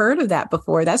never heard of that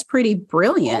before. That's pretty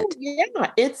brilliant. Oh,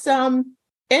 yeah. It's and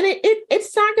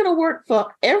it's not going to work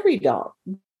for every dog.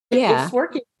 Yeah. It's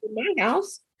working in my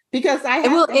house because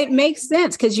it makes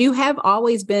sense because you have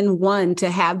always been one to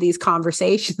have these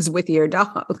conversations with your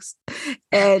dogs.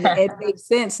 And it makes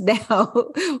sense now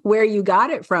where you got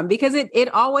it from, because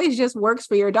it always just works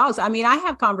for your dogs. I mean, I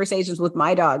have conversations with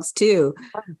my dogs too,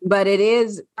 but it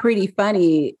is pretty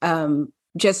funny.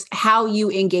 Just how you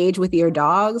engage with your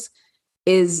dogs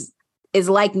is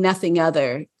like nothing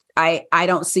other. I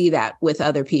don't see that with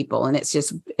other people. And it's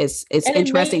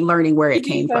interesting learning where it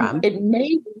came from. It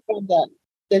may be from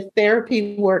the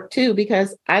therapy work too,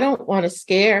 because I don't want to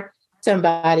scare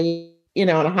somebody, in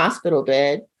a hospital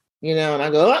bed, and I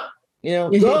go,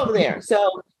 go over there.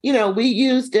 So, we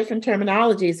use different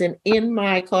terminologies. And in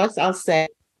my course, I'll say,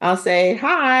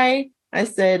 hi. I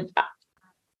said,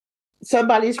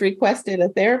 somebody's requested a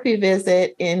therapy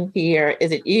visit in here.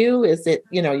 Is it you? Is it,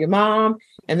 your mom?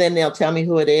 And then they'll tell me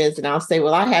who it is. And I'll say,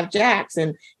 well, I have Jax.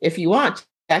 And if you want,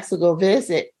 Jax will go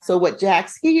visit. So what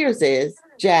Jax hears is,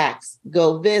 Jax,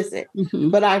 go visit. Mm-hmm.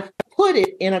 But I've put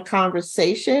it in a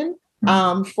conversation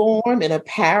form, in a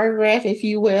paragraph, if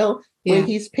you will, where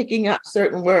he's picking up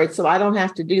certain words. So I don't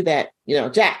have to do that,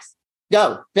 Jax,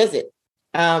 go visit.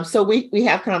 So we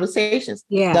have conversations.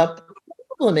 Yeah. The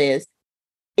problem is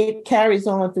it carries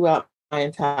on throughout my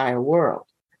entire world.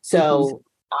 So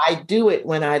I do it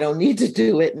when I don't need to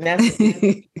do it. And that's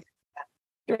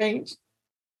strange.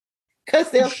 Because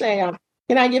they'll say,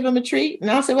 can I give him a treat? And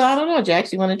I'll say, well, I don't know,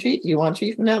 Jax, you want a treat? Do you want a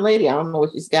treat from that lady? I don't know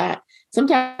what she's got.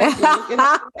 Sometimes.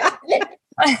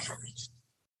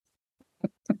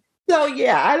 So,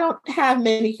 yeah, I don't have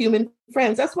many human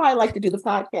friends. That's why I like to do the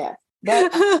podcast.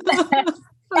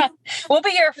 But we'll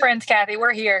be your friends, Kathy.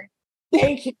 We're here.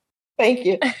 Thank you.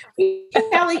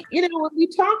 Kelly, when we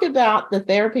talk about the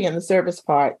therapy and the service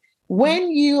part,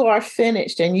 when you are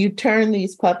finished and you turn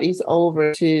these puppies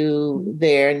over to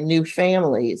their new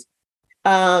families,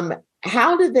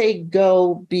 how do they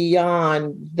go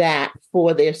beyond that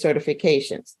for their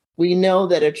certifications? We know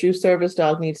that a true service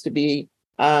dog needs to be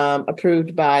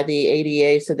approved by the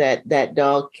ADA so that that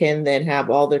dog can then have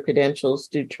all their credentials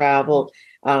to travel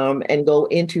and go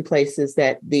into places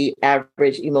that the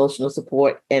average emotional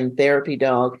support and therapy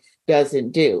dog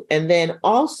doesn't do. And then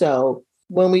also,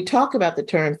 when we talk about the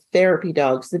term therapy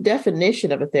dogs, the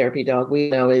definition of a therapy dog, we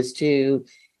know, is to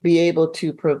be able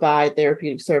to provide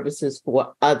therapeutic services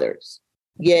for others.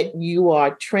 Yet you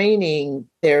are training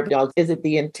therapy dogs. Is it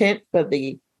the intent for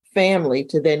the family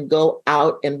to then go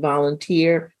out and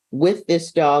volunteer with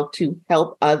this dog to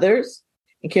help others?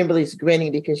 And Kimberly's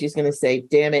grinning because she's going to say,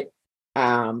 damn it.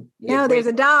 No, there's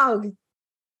a dog.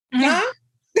 Huh?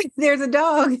 There's a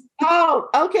dog. Oh,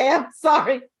 okay. I'm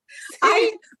sorry.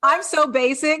 I'm so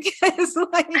basic. It's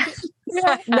like,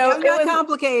 no, it was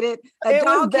complicated. A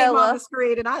dog came on the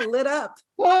screen and I lit up.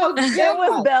 Oh, it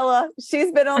was Bella.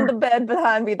 She's been on the bed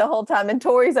behind me the whole time, and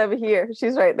Tori's over here.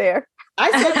 She's right there.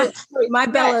 I said my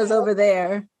Bella's over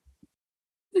there.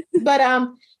 But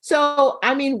so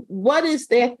I mean, what is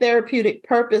their therapeutic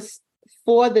purpose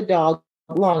for the dog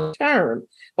long term?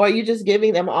 Or are you just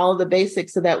giving them all the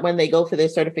basics so that when they go for their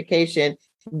certification,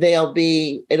 it'll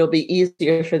be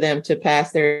easier for them to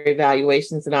pass their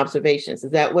evaluations and observations?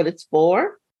 Is that what it's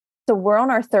for? So we're on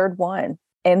our third one.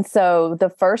 And so the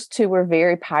first two were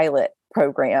very pilot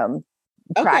program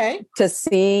to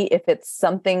see if it's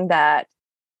something that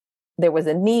there was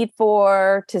a need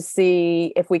for, to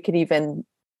see if we could even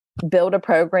build a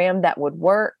program that would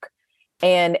work.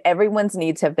 And everyone's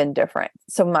needs have been different.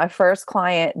 So my first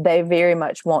client, they very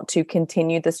much want to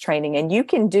continue this training. And you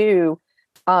can do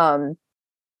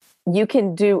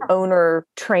owner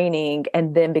training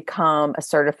and then become a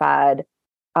certified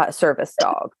service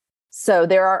dog. So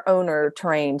there are owner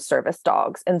trained service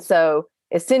dogs. And so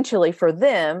essentially for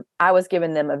them, I was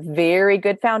giving them a very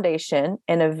good foundation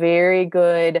and a very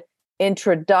good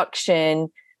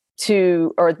introduction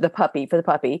to what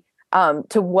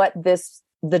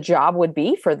the job would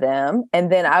be for them.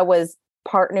 And then I was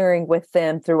partnering with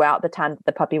them throughout the time that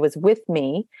the puppy was with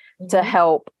me to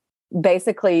help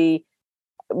basically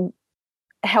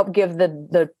help give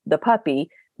the puppy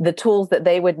the tools that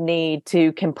they would need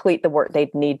to complete the work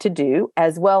they'd need to do,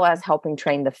 as well as helping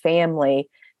train the family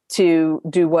to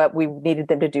do what we needed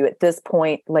them to do at this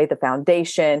point, lay the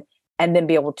foundation, and then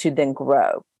be able to then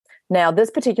grow. Now,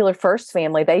 this particular first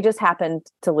family, they just happened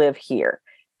to live here.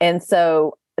 And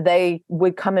so they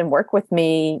would come and work with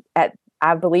me at,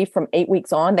 I believe from 8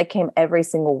 weeks on, they came every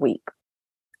single week.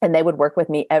 And they would work with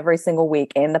me every single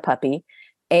week and the puppy.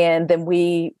 And then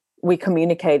we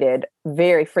communicated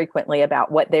very frequently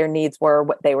about what their needs were,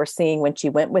 what they were seeing when she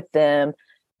went with them,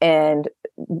 and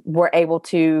were able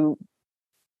to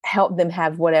help them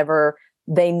have whatever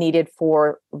they needed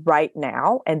for right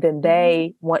now. And then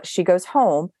they, once she goes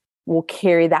home, will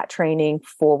carry that training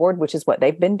forward, which is what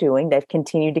they've been doing. They've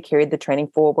continued to carry the training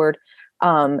forward.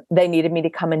 They needed me to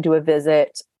come and do a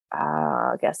visit,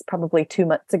 I guess probably 2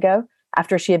 months ago,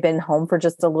 after she had been home for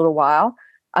just a little while,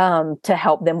 to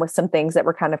help them with some things that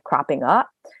were kind of cropping up.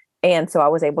 And so I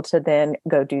was able to then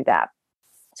go do that.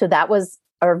 So that was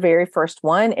our very first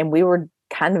one. And we were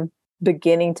kind of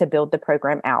beginning to build the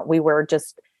program out. We were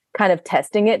just kind of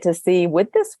testing it to see,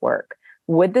 would this work?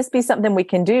 Would this be something we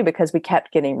can do? Because we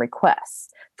kept getting requests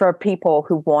for people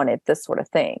who wanted this sort of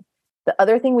thing. The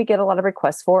other thing we get a lot of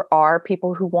requests for are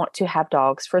people who want to have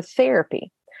dogs for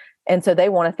therapy. And so they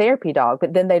want a therapy dog,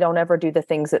 but then they don't ever do the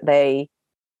things that they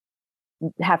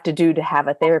have to do to have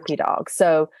a therapy dog.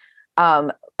 So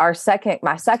my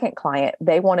second client,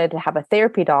 they wanted to have a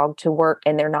therapy dog to work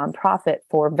in their nonprofit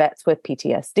for vets with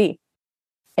PTSD.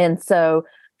 And so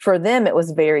for them, it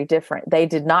was very different. They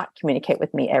did not communicate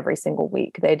with me every single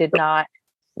week. They did not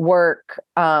work.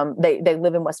 They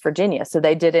live in West Virginia, so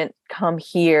they didn't come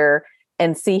here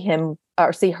and see him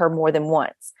or see her more than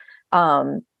once.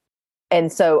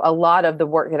 And so a lot of the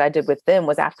work that I did with them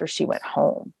was after she went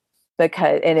home,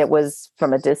 and it was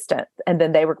from a distance. And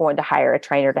then they were going to hire a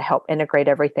trainer to help integrate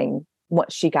everything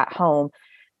once she got home.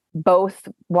 Both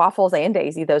Waffles and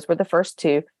Daisy, those were the first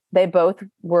two. They both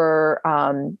were,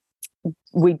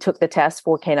 we took the test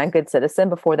for Canine Good Citizen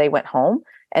before they went home,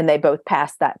 and they both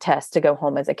passed that test to go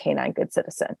home as a Canine Good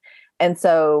Citizen. And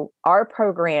so our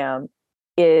program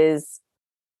is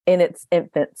in its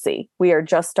infancy. We are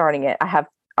just starting it. I have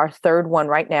our third one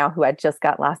right now who I just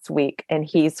got last week, and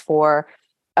he's for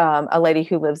a lady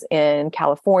who lives in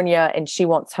California, and she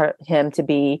wants him to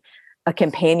be a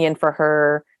companion for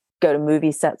her, go to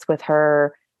movie sets with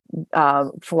her,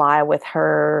 fly with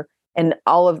her, and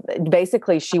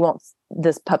basically she wants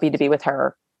this puppy to be with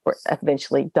her, or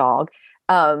eventually dog,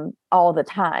 all the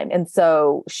time. And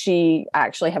so I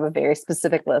actually have a very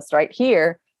specific list right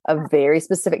here of very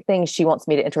specific things she wants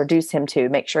me to introduce him to,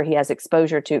 make sure he has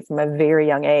exposure to from a very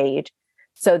young age,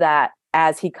 so that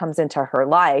as he comes into her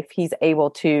life, he's able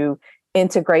to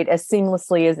integrate as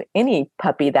seamlessly as any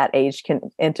puppy that age can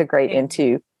integrate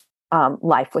into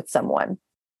life with someone.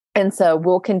 And so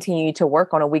we'll continue to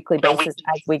work on a weekly basis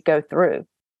as we go through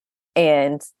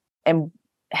and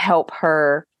help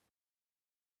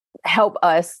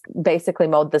us basically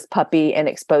mold this puppy and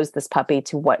expose this puppy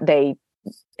to what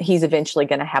he's eventually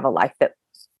going to have a life that,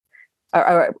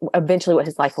 or eventually what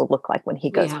his life will look like when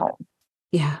he goes home.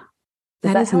 Yeah.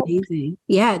 That is amazing.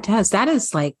 Yeah, it does. That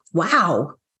is like,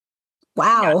 wow.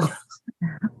 Yeah.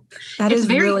 That is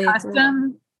very really custom.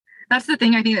 Cool. That's the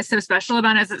thing I think that's so special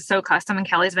about it, is it's so custom, and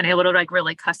Kelly's been able to like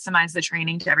really customize the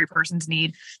training to every person's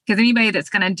need. Because anybody that's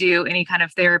going to do any kind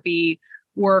of therapy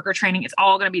work or training, it's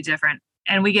all going to be different.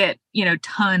 And we get,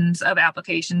 tons of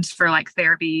applications for like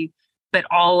therapy, but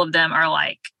all of them are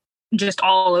like just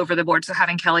all over the board. So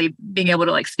having Kelly being able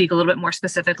to like speak a little bit more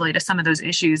specifically to some of those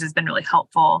issues has been really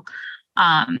helpful.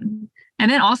 And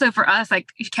then also for us, like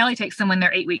Kelly takes them when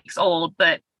they're 8 weeks old,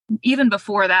 but even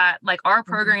before that, like our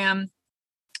program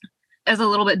is a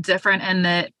little bit different in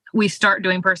that we start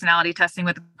doing personality testing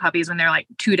with the puppies when they're like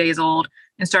 2 days old,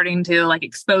 and starting to like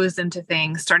expose them to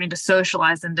things, starting to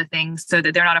socialize them to things so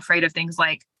that they're not afraid of things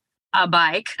like a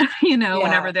bike,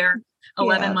 whenever they're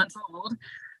 11 months old.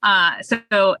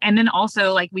 And then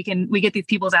also like we get these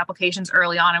people's applications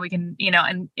early on, and we can,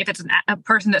 and if it's a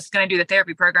person that's going to do the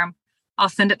therapy program, I'll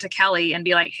send it to Kelly and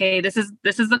be like, hey, this is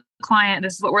the client.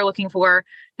 This is what we're looking for.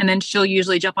 And then she'll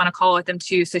usually jump on a call with them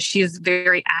too. So she's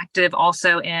very active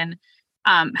also in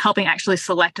helping actually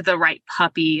select the right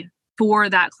puppy for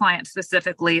that client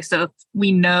specifically. So if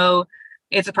we know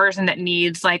it's a person that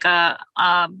needs like a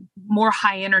more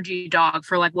high energy dog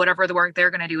for like whatever the work they're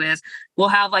going to do is, we'll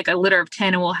have like a litter of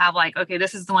 10, and we'll have like, okay,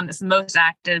 this is the one that's most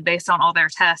active based on all their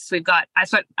tests.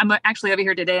 I'm actually over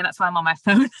here today, and that's why I'm on my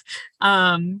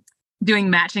phone. doing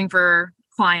matching for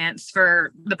clients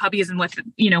for the puppies and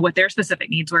what their specific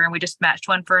needs were. And we just matched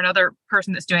one for another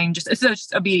person that's doing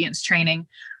just obedience training.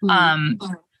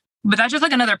 But that's just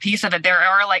like another piece of it. There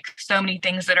are like so many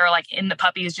things that are like in the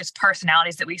puppies, just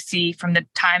personalities that we see from the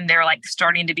time they're like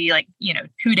starting to be like,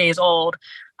 2 days old.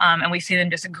 And we see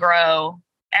them just grow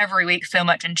every week so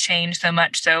much and change so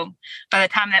much. So by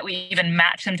the time that we even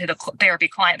match them to the therapy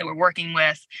client that we're working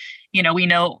with, we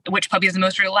know which puppy is the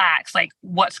most relaxed, like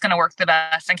what's going to work the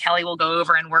best. And Kelly will go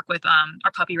over and work with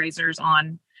our puppy raisers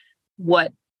on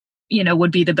what,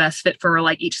 would be the best fit for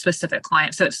like each specific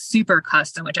client. So it's super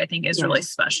custom, which I think is really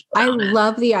special. I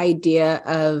love the idea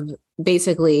of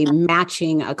basically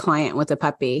matching a client with a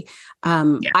puppy.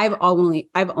 I've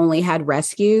only had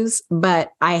rescues,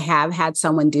 but I have had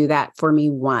someone do that for me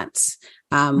once.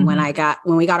 When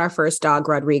we got our first dog,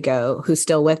 Rodrigo, who's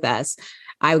still with us,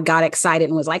 I got excited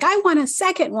and was like, I want a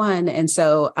second one. And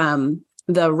so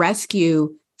the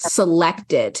rescue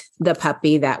selected the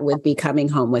puppy that would be coming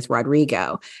home with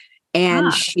Rodrigo.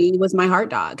 And she was my heart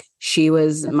dog. She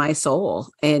was my soul.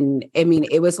 And I mean,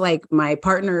 it was like my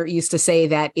partner used to say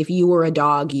that if you were a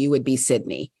dog, you would be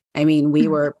Sydney. I mean, we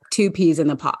were two peas in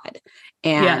the pod.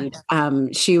 And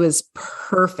she was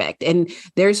perfect. And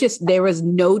there was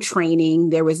no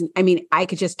training. I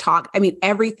could just talk. I mean,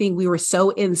 everything, we were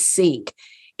so in sync.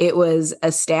 It was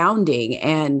astounding.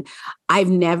 And I've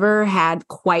never had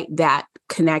quite that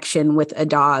connection with a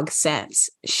dog since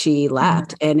she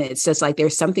left. And it's just like,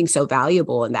 there's something so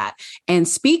valuable in that. And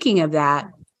speaking of that,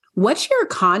 what's your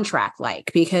contract like?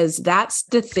 Because that's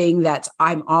the thing that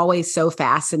I'm always so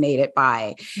fascinated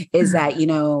by is that,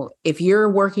 if you're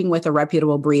working with a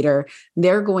reputable breeder,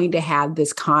 they're going to have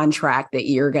this contract that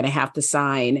you're going to have to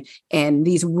sign and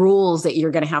these rules that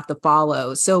you're going to have to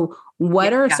follow. So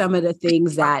what are some of the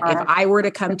things that if I were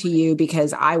to come to you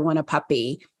because I want a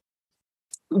puppy,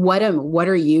 what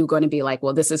are you going to be like?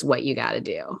 Well, this is what you got to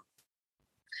do.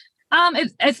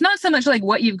 It's not so much like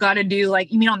what you've got to do.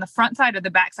 Like, you mean on the front side or the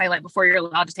back side, like before you're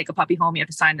allowed to take a puppy home, you have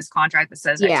to sign this contract that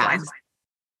says X, Y, Z.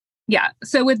 Yeah.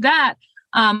 So with that,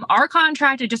 our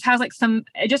contract, it just has some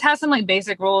like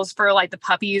basic rules for like the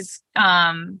puppies,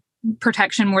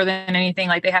 protection more than anything.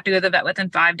 Like they have to go to the vet within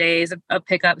 5 days of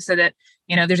pickup so that,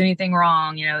 there's anything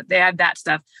wrong, they have that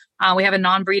stuff. We have a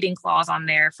non-breeding clause on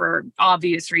there for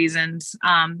obvious reasons.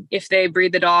 If they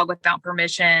breed the dog without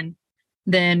permission,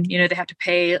 then, they have to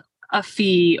pay a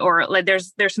fee or like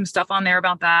there's some stuff on there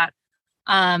about that.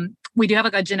 We do have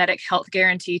like a genetic health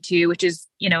guarantee too, which is,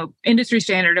 industry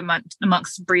standard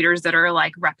amongst breeders that are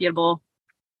like reputable.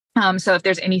 So if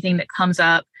there's anything that comes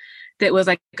up that was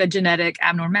like a genetic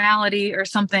abnormality or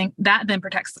something, that then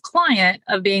protects the client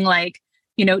of being like,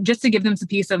 just to give them some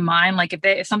peace of mind. Like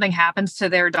if something happens to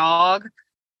their dog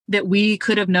that we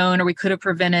could have known or we could have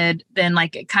prevented, then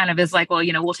like it kind of is like, well,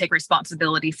 we'll take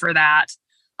responsibility for that.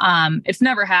 It's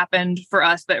never happened for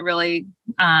us, but really,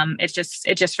 it's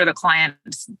just for the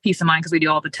client's peace of mind because we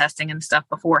do all the testing and stuff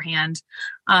beforehand.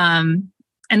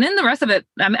 And then the rest of it,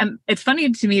 it's funny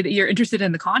to me that you're interested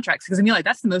in the contracts because I mean, like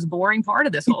that's the most boring part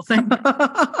of this whole thing.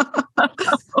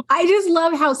 I just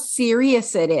love how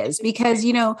serious it is because,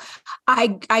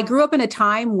 I grew up in a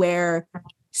time where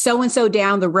so-and-so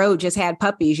down the road just had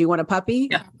puppies. You want a puppy?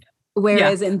 Yeah.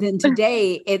 Whereas, and then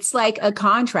today it's like a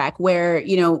contract where,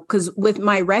 because with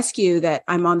my rescue that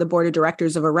I'm on the board of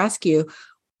directors of a rescue,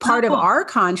 part of our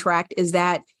contract is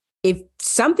that if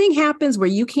something happens where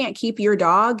you can't keep your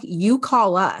dog, you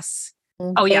call us.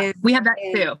 Oh yeah. We have that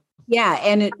too. Yeah.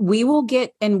 And we will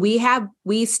get, and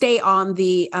we stay on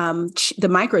the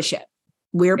microchip.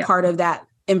 We're part of that.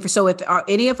 And so if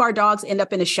any of our dogs end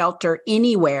up in a shelter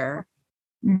anywhere,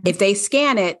 if they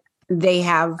scan it, they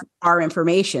have our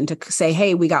information to say,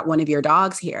 hey, we got one of your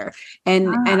dogs here. And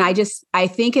I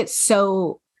think it's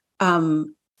so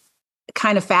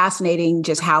kind of fascinating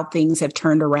just how things have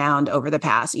turned around over the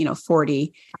past,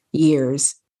 40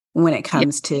 years when it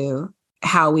comes to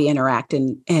how we interact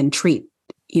and treat,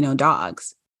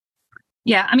 dogs.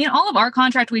 Yeah. I mean, all of our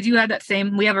contract, we do have that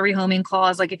same, we have a rehoming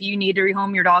clause. Like if you need to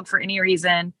rehome your dog for any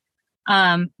reason,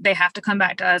 they have to come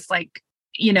back to us. Like,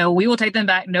 we will take them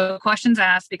back. No questions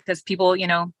asked because people,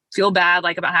 feel bad,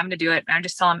 like about having to do it. And I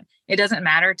just tell them, it doesn't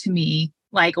matter to me,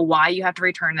 like why you have to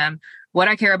return them. What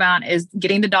I care about is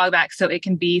getting the dog back so it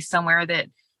can be somewhere that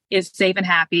is safe and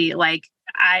happy.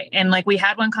 We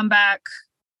had one come back,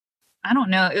 I don't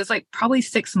know, it was like probably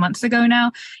 6 months ago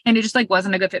now. And it just like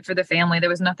wasn't a good fit for the family. There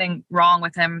was nothing wrong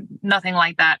with him, nothing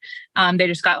like that. They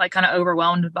just got like kind of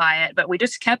overwhelmed by it, but we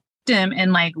just kept him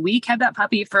and like, we kept that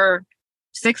puppy for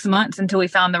 6 months until we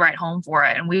found the right home for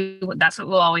it. And that's what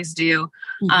we'll always do.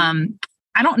 Mm-hmm.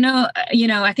 I don't know,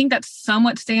 I think that's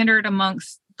somewhat standard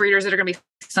amongst breeders that are going to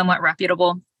be somewhat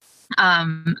reputable.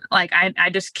 Like I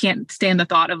just can't stand the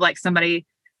thought of like somebody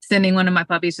sending one of my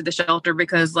puppies to the shelter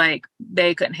because like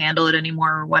they couldn't handle it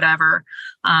anymore or whatever.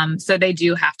 So they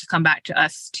do have to come back to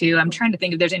us too. I'm trying to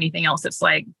think if there's anything else that's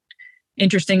like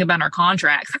interesting about our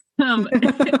contracts.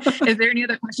 Is there any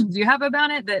other questions you have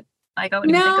about it that like I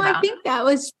wouldn't even think about? I think that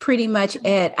was pretty much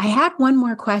it. I had one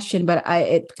more question, but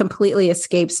it completely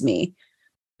escapes me.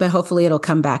 But hopefully it'll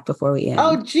come back before we end.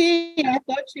 Oh, gee, I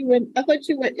thought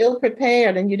you were ill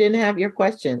prepared and you didn't have your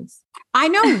questions. I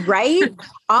know, right?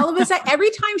 All of a sudden,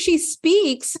 every time she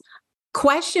speaks,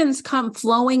 questions come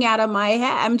flowing out of my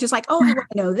head. I'm just like, oh, I want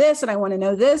to know this and I want to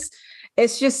know this.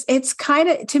 It's kind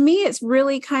of, to me, it's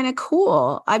really kind of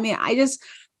cool. I mean,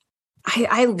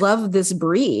 I love this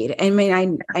breed. I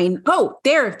mean,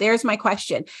 there's my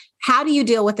question. How do you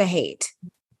deal with the hate?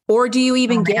 Or do you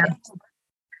even get it?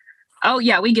 Oh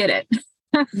yeah, we get it.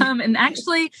 And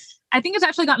actually, I think it's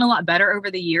actually gotten a lot better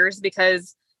over the years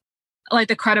because like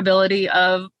the credibility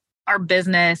of our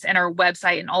business and our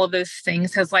website and all of those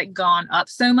things has like gone up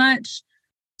so much.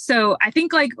 So I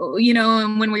think like,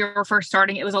 when we were first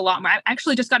starting, it was a lot more. I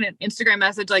actually just got an Instagram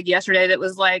message like yesterday that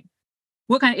was like,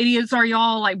 what kind of idiots are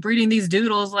y'all like breeding these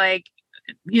doodles? Like,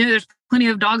 there's plenty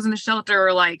of dogs in the shelter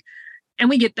or like, and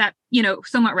we get that,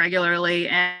 somewhat regularly.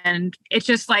 And it's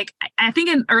just like, I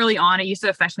think early on, it used to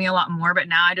affect me a lot more, but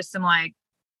now I just am like,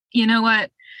 you know what?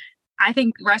 I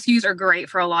think rescues are great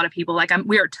for a lot of people. Like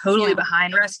we are totally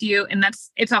behind rescue, and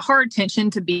it's a hard tension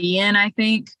to be in, I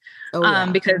think,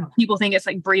 because people think it's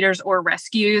like breeders or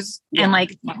rescues, and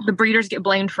like the breeders get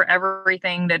blamed for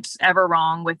everything that's ever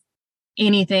wrong with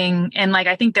anything. And like,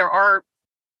 I think there are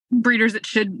breeders that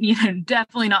should,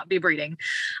 definitely not be breeding.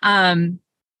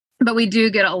 But we do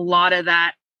get a lot of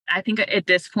that. I think at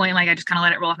this point, like I just kind of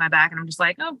let it roll off my back and I'm just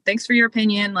like, oh, thanks for your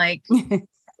opinion. Like,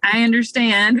 I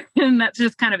understand. And that's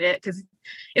just kind of it. Cause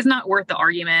it's not worth the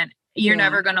argument. You're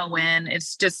never going to win. It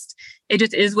just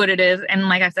is what it is. And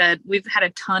like I said, we've had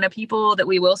a ton of people that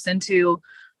we will send to.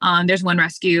 There's one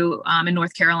rescue in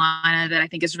North Carolina that I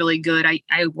think is really good.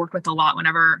 I worked with a lot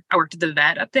whenever I worked at the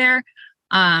vet up there.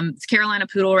 It's Carolina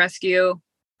Poodle Rescue.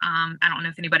 I don't know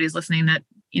if anybody's listening that,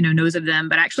 knows of them,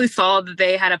 but I actually saw that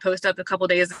they had a post up a couple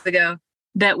days ago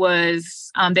that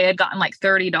was, they had gotten like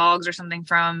 30 dogs or something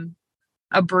from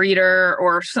a breeder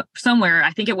or somewhere.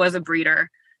 I think it was a breeder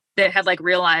that had like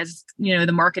realized,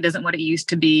 the market isn't what it used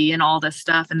to be and all this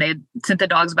stuff. And they had sent the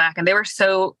dogs back and they were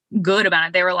so good about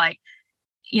it. They were like,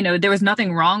 there was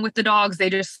nothing wrong with the dogs. They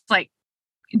just like,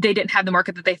 they didn't have the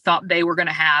market that they thought they were going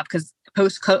to have. Cause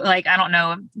like, I don't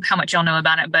know how much y'all know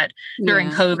about it, but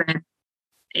during COVID,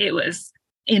 it was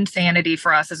insanity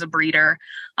for us as a breeder.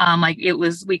 Like it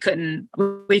was, we couldn't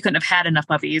have had enough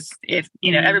puppies if,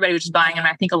 everybody was just buying them.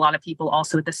 I think a lot of people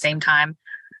also at the same time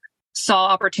saw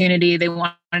opportunity. They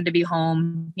wanted to be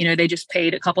home. They just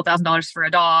paid a couple $1,000s for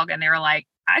a dog and they were like,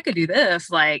 I could do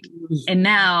this. Like, and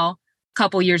now a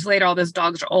couple years later, all those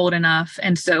dogs are old enough.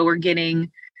 And so we're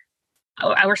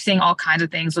seeing all kinds of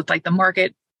things with like the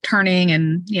market turning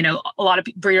and, a lot of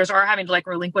breeders are having to like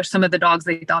relinquish some of the dogs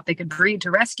they thought they could breed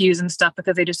to rescues and stuff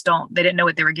because they didn't know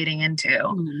what they were getting into.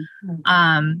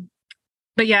 Mm-hmm.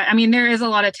 But yeah, I mean, there is a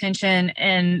lot of tension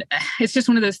and it's just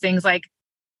one of those things like,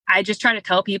 I just try to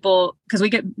tell people because we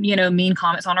get, mean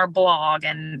comments on our blog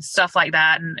and stuff like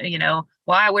that. And,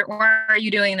 why are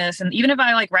you doing this? And even if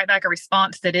I like write back a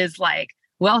response that is like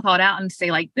well thought out and say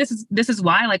like, this is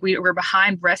why, like we're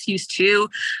behind rescues too.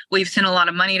 We've sent a lot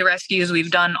of money to rescues.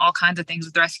 We've done all kinds of things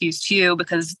with rescues too,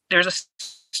 because there's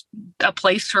a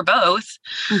place for both.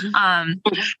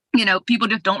 Mm-hmm. People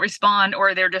just don't respond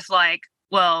or they're just like,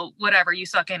 well, whatever, you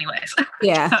suck anyways.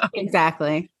 Yeah, so,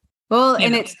 exactly. Well,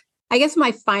 and I guess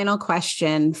my final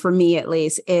question for me at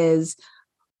least is,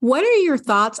 what are your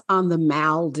thoughts on the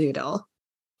Mal Doodle?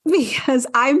 Because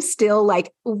I'm still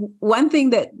like, one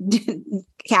thing that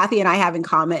Kathy and I have in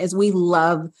common is we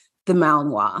love the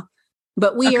Malinois,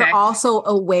 but we are also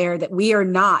aware that we are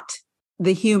not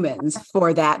the humans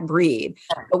for that breed.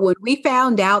 But when we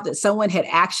found out that someone had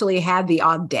actually had the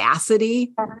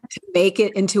audacity to make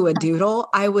it into a doodle,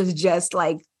 I was just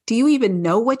like, do you even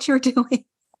know what you're doing?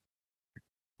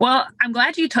 Well, I'm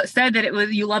glad you said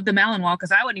that you love the Malinois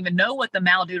because I wouldn't even know what the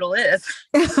Mal Doodle is.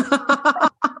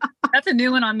 That's a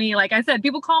new one on me. Like I said,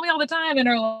 people call me all the time and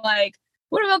are like,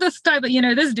 what about this type of,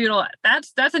 this doodle?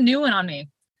 That's a new one on me.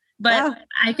 But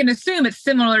I can assume it's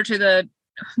similar to the,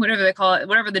 whatever they call it,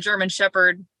 whatever the German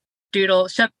Shepherd Doodle,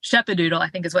 Shepherdoodle, I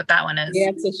think is what that one is. Yeah,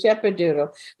 it's a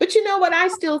Shepherdoodle. But you know what? I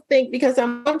still think, because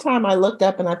one time I looked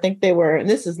up and I think and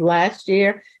this is last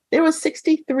year, there were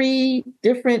 63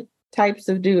 different types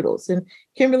of doodles. And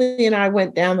Kimberly and I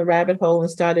went down the rabbit hole and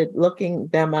started looking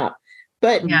them up.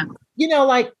 But,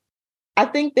 like, I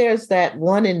think there's that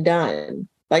one and done.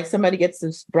 Like somebody gets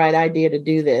this bright idea to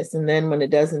do this, and then when it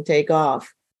doesn't take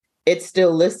off, it's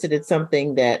still listed as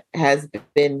something that has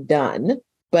been done,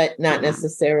 but not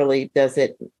necessarily does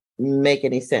it make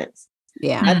any sense.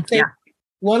 Yeah. I think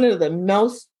one of the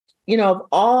most, of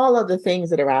all of the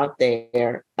things that are out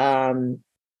there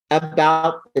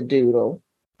about the doodle,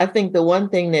 I think the one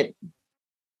thing that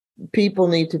people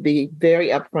need to be very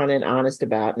upfront and honest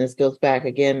about, and this goes back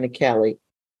again to Kelly,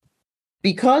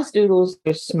 because doodles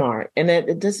are smart, and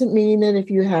it doesn't mean that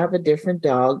if you have a different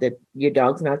dog that your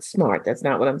dog's not smart. That's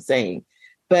not what I'm saying.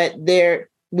 But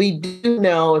we do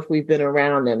know, if we've been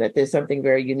around them, that there's something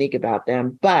very unique about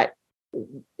them. But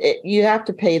you have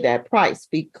to pay that price,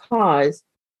 because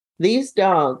these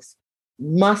dogs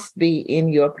must be in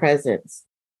your presence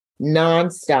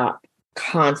nonstop,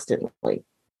 constantly,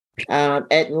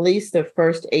 at least the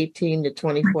first 18 to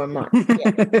 24 months.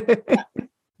 Yeah.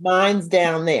 Mine's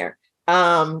down there.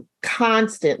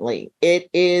 Constantly. It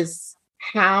is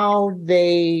how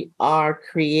they are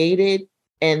created,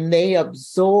 and they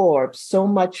absorb so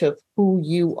much of who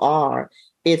you are.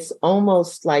 It's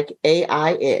almost like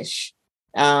AI-ish,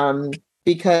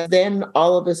 because then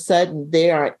all of a sudden they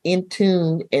are in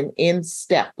tune and in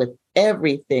step with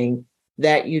everything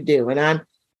that you do. And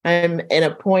I'm in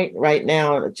a point right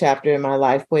now, in a chapter in my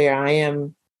life, where I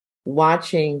am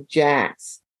watching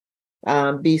Jax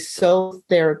be so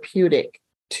therapeutic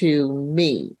to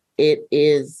me. It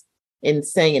is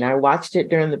insane. I watched it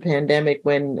during the pandemic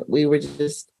when we were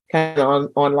just kind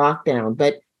of on lockdown,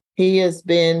 but he has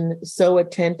been so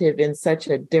attentive in such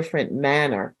a different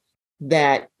manner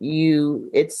that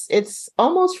it's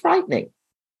almost frightening,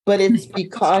 but it's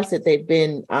because that they've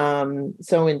been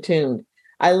so in tune.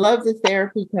 I love the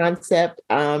therapy concept.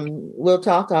 We'll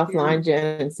talk offline,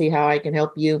 Jenna, and see how I can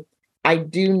help you. I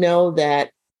do know that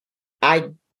I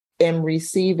am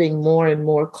receiving more and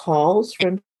more calls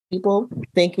from people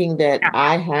thinking that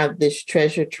I have this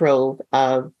treasure trove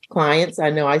of clients.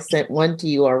 I know I sent one to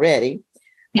you already.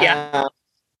 Yeah.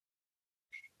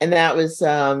 And that was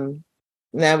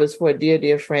for a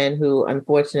dear friend who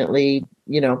unfortunately,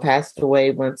 passed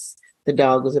away once the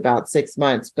dog was about 6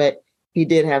 months, but he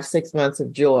did have 6 months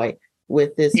of joy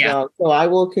with this dog. So I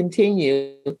will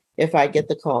continue, if I get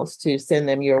the calls, to send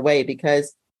them your way,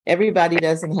 because everybody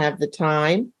doesn't have the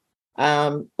time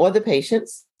or the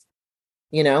patience,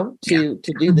 to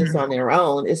do this on their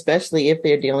own, especially if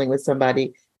they're dealing with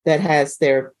somebody that has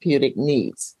therapeutic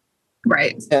needs.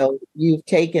 Right. So you've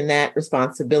taken that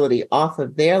responsibility off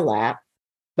of their lap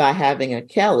by having a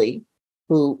Kelly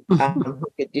who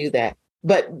could do that.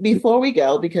 But before we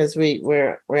go, because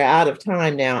we're out of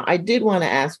time now, I did want to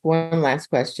ask one last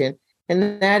question,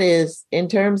 and that is, in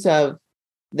terms of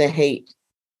the hate,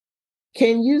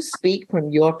 can you speak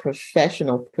from your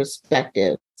professional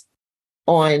perspective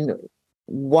on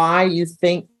why you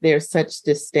think there's such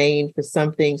disdain for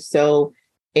something so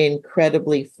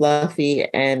incredibly fluffy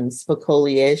and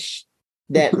spicoli-ish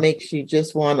that makes you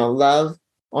just want to love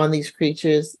on these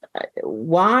creatures?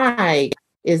 Why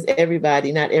is not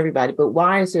everybody, but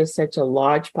why is there such a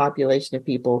large population of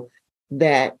people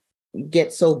that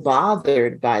get so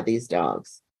bothered by these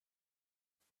dogs?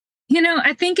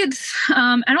 I think it's,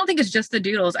 I don't think it's just the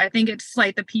Doodles. I think it's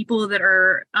like the people that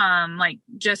are like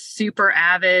just super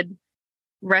avid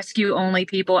rescue only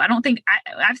people. I don't think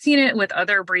I've seen it with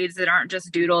other breeds that aren't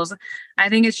just Doodles. I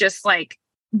think it's just like,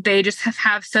 they just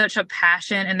have such a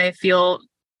passion, and they feel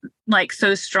like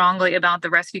so strongly about the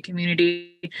rescue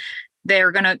community.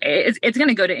 It's going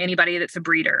to go to anybody that's a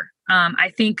breeder.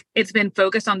 I think it's been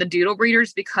focused on the Doodle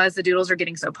breeders because the Doodles are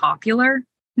getting so popular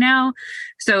now.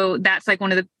 So that's like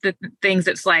one of the things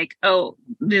that's like, oh,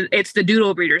 it's the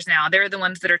Doodle breeders now. They're the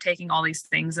ones that are taking all these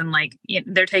things, and like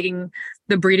they're taking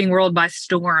the breeding world by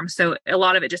storm. So a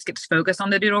lot of it just gets focused on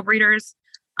the Doodle breeders.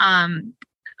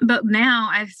 But now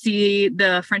I see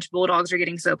the French Bulldogs are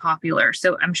getting so popular.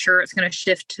 So I'm sure it's going to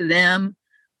shift to them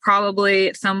probably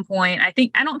at some point. I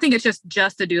don't think it's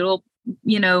just the Doodle,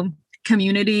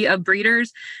 community of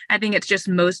breeders. I think it's just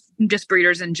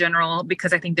breeders in general,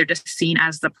 because I think they're just seen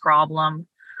as the problem.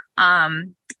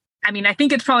 I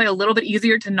think it's probably a little bit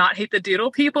easier to not hate the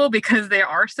Doodle people because they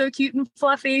are so cute and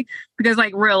fluffy, because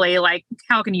like, really, like,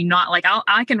 how can you not? Like,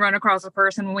 I can run across a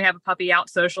person when we have a puppy out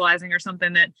socializing or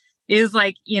something that is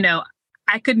like,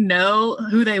 I could know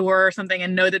who they were or something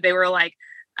and know that they were like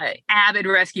an avid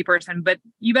rescue person, but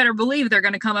you better believe they're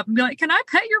going to come up and be like, can I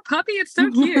pet your puppy? It's so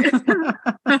cute.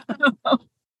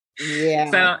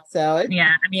 Yeah. So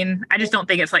I just don't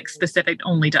think it's like specific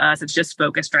only to us. It's just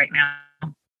focused right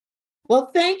now. Well,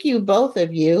 thank you, both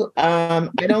of you. I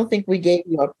don't think we gave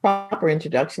you a proper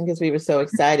introduction because we were so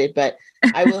excited, but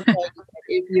I will tell you that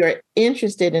if you're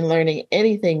interested in learning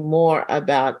anything more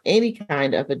about any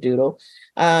kind of a doodle,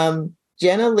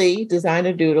 Jenna Lee,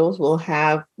 Designer Doodles, will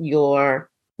have your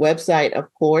website,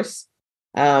 of course,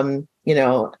 in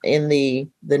the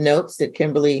notes that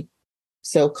Kimberly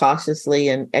so cautiously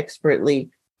and expertly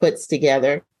puts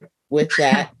together with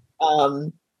that.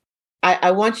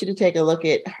 I want you to take a look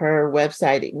at her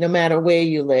website, no matter where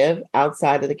you live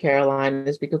outside of the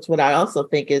Carolinas, because what I also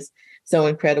think is so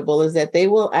incredible is that they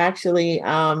will actually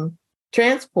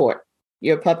transport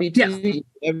your puppy to you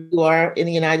wherever you are in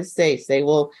the United States. They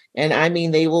will, and I mean,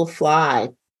 they will fly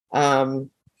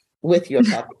with your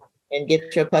puppy and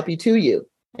get your puppy to you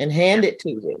and hand it to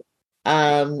you.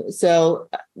 So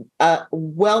a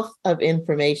wealth of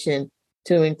information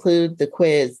to include the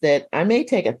quiz that I may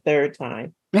take a third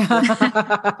time.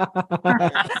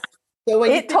 So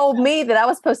it told me that I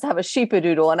was supposed to have a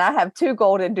sheepadoodle, and I have 2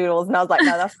 golden doodles, and I was like,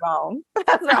 no, that's wrong.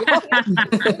 That's wrong.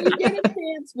 When you get a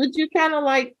chance, would you kind of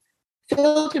like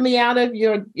filter me out of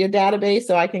your database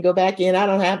so I can go back in? I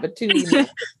don't have but 2 emails.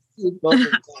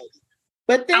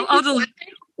 But thank you.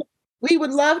 We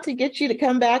would love to get you to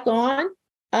come back on.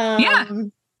 And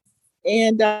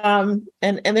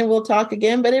then we'll talk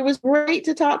again. But it was great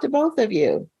to talk to both of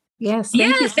you. Yes,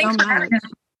 thank you so much.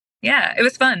 Yeah, it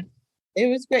was fun. It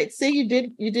was great. See, you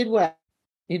did well.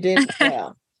 You did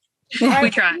well.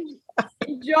 We tried.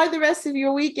 Enjoy the rest of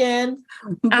your weekend.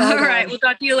 All right, we'll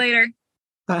talk to you later.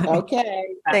 Bye. Okay.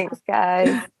 Thanks,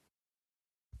 guys.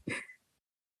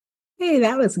 Hey,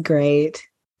 that was great.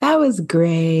 That was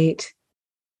great.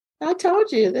 I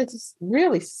told you, that's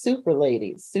really super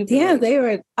ladies. Super Yeah, ladies. they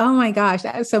were. Oh my gosh,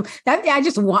 that was so. That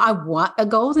I want a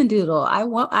golden doodle.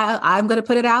 I'm going to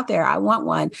put it out there. I want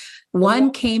one. One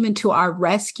came into our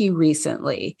rescue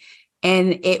recently,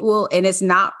 and it's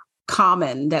not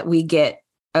common that we get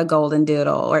a golden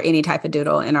doodle or any type of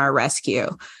doodle in our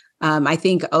rescue. I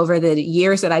think over the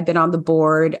years that I've been on the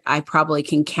board, I probably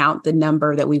can count the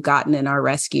number that we've gotten in our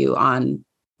rescue on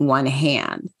one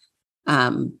hand.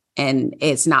 And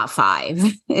it's not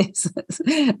 5. It's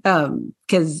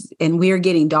and we're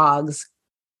getting dogs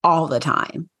all the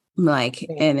time. Like,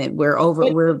 and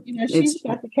she's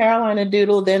got the Carolina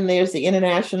Doodle. Then there's the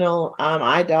International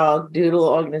iDog Doodle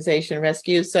Organization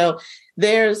Rescue. So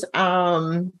there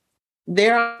are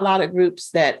a lot of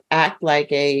groups that act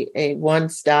like a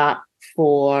one-stop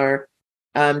for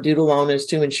doodle owners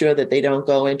to ensure that they don't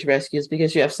go into rescues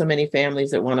because you have so many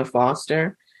families that want to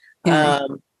foster.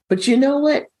 But you know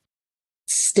what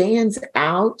stands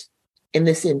out in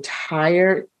this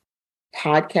entire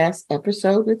podcast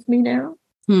episode with me now?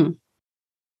 Who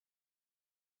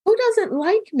doesn't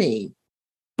like me?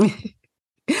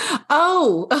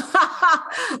 Oh,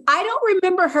 I don't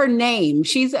remember her name.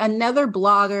 She's another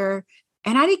blogger,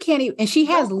 and and she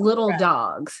has little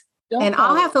dogs.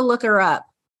 I'll have to look her up.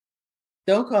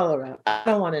 Don't call her up. I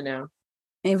don't want to know.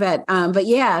 But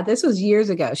yeah, this was years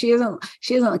ago. She doesn't,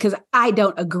 because I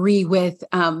don't agree with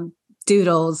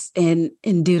doodles and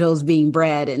doodles being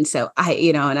bred. And so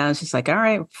and I was just like, all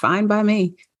right, fine by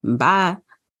me. Bye.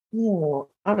 Oh,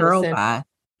 Girl, bye.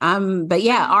 But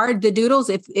yeah, the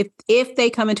doodles, if they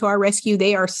come into our rescue,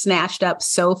 they are snatched up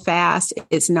so fast,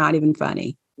 it's not even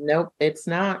funny. Nope, it's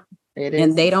not. It is.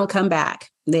 And they don't come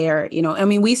back. They're,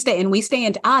 we stay in.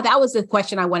 That was the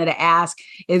question I wanted to ask,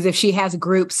 is if she has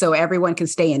groups so everyone can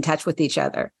stay in touch with each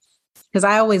other. Because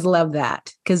I always love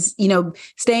that. Because,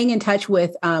 staying in touch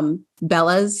with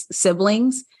Bella's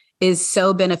siblings is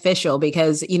so beneficial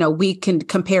because, we can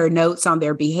compare notes on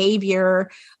their behavior,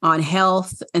 on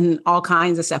health, and all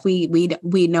kinds of stuff. We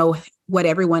know what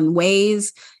everyone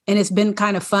weighs. And it's been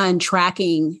kind of fun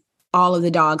tracking all of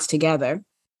the dogs together.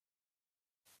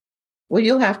 Well,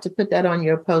 you'll have to put that on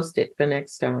your Post-it for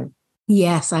next time.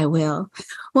 Yes, I will.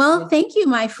 Well, thank you,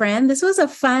 my friend. This was a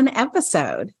fun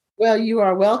episode. Well, you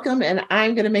are welcome. And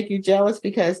I'm going to make you jealous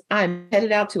because I'm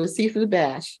headed out to a seafood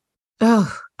bash.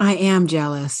 Oh, I am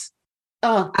jealous.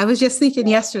 Oh, I was just thinking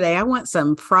yesterday, I want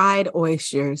some fried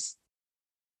oysters.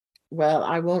 Well,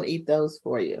 I won't eat those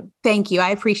for you. Thank you.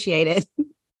 I appreciate it.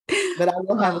 But I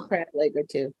will have a crab leg or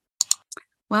 2.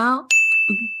 Well,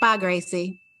 bye,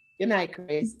 Gracie. Good night,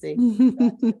 Gracie.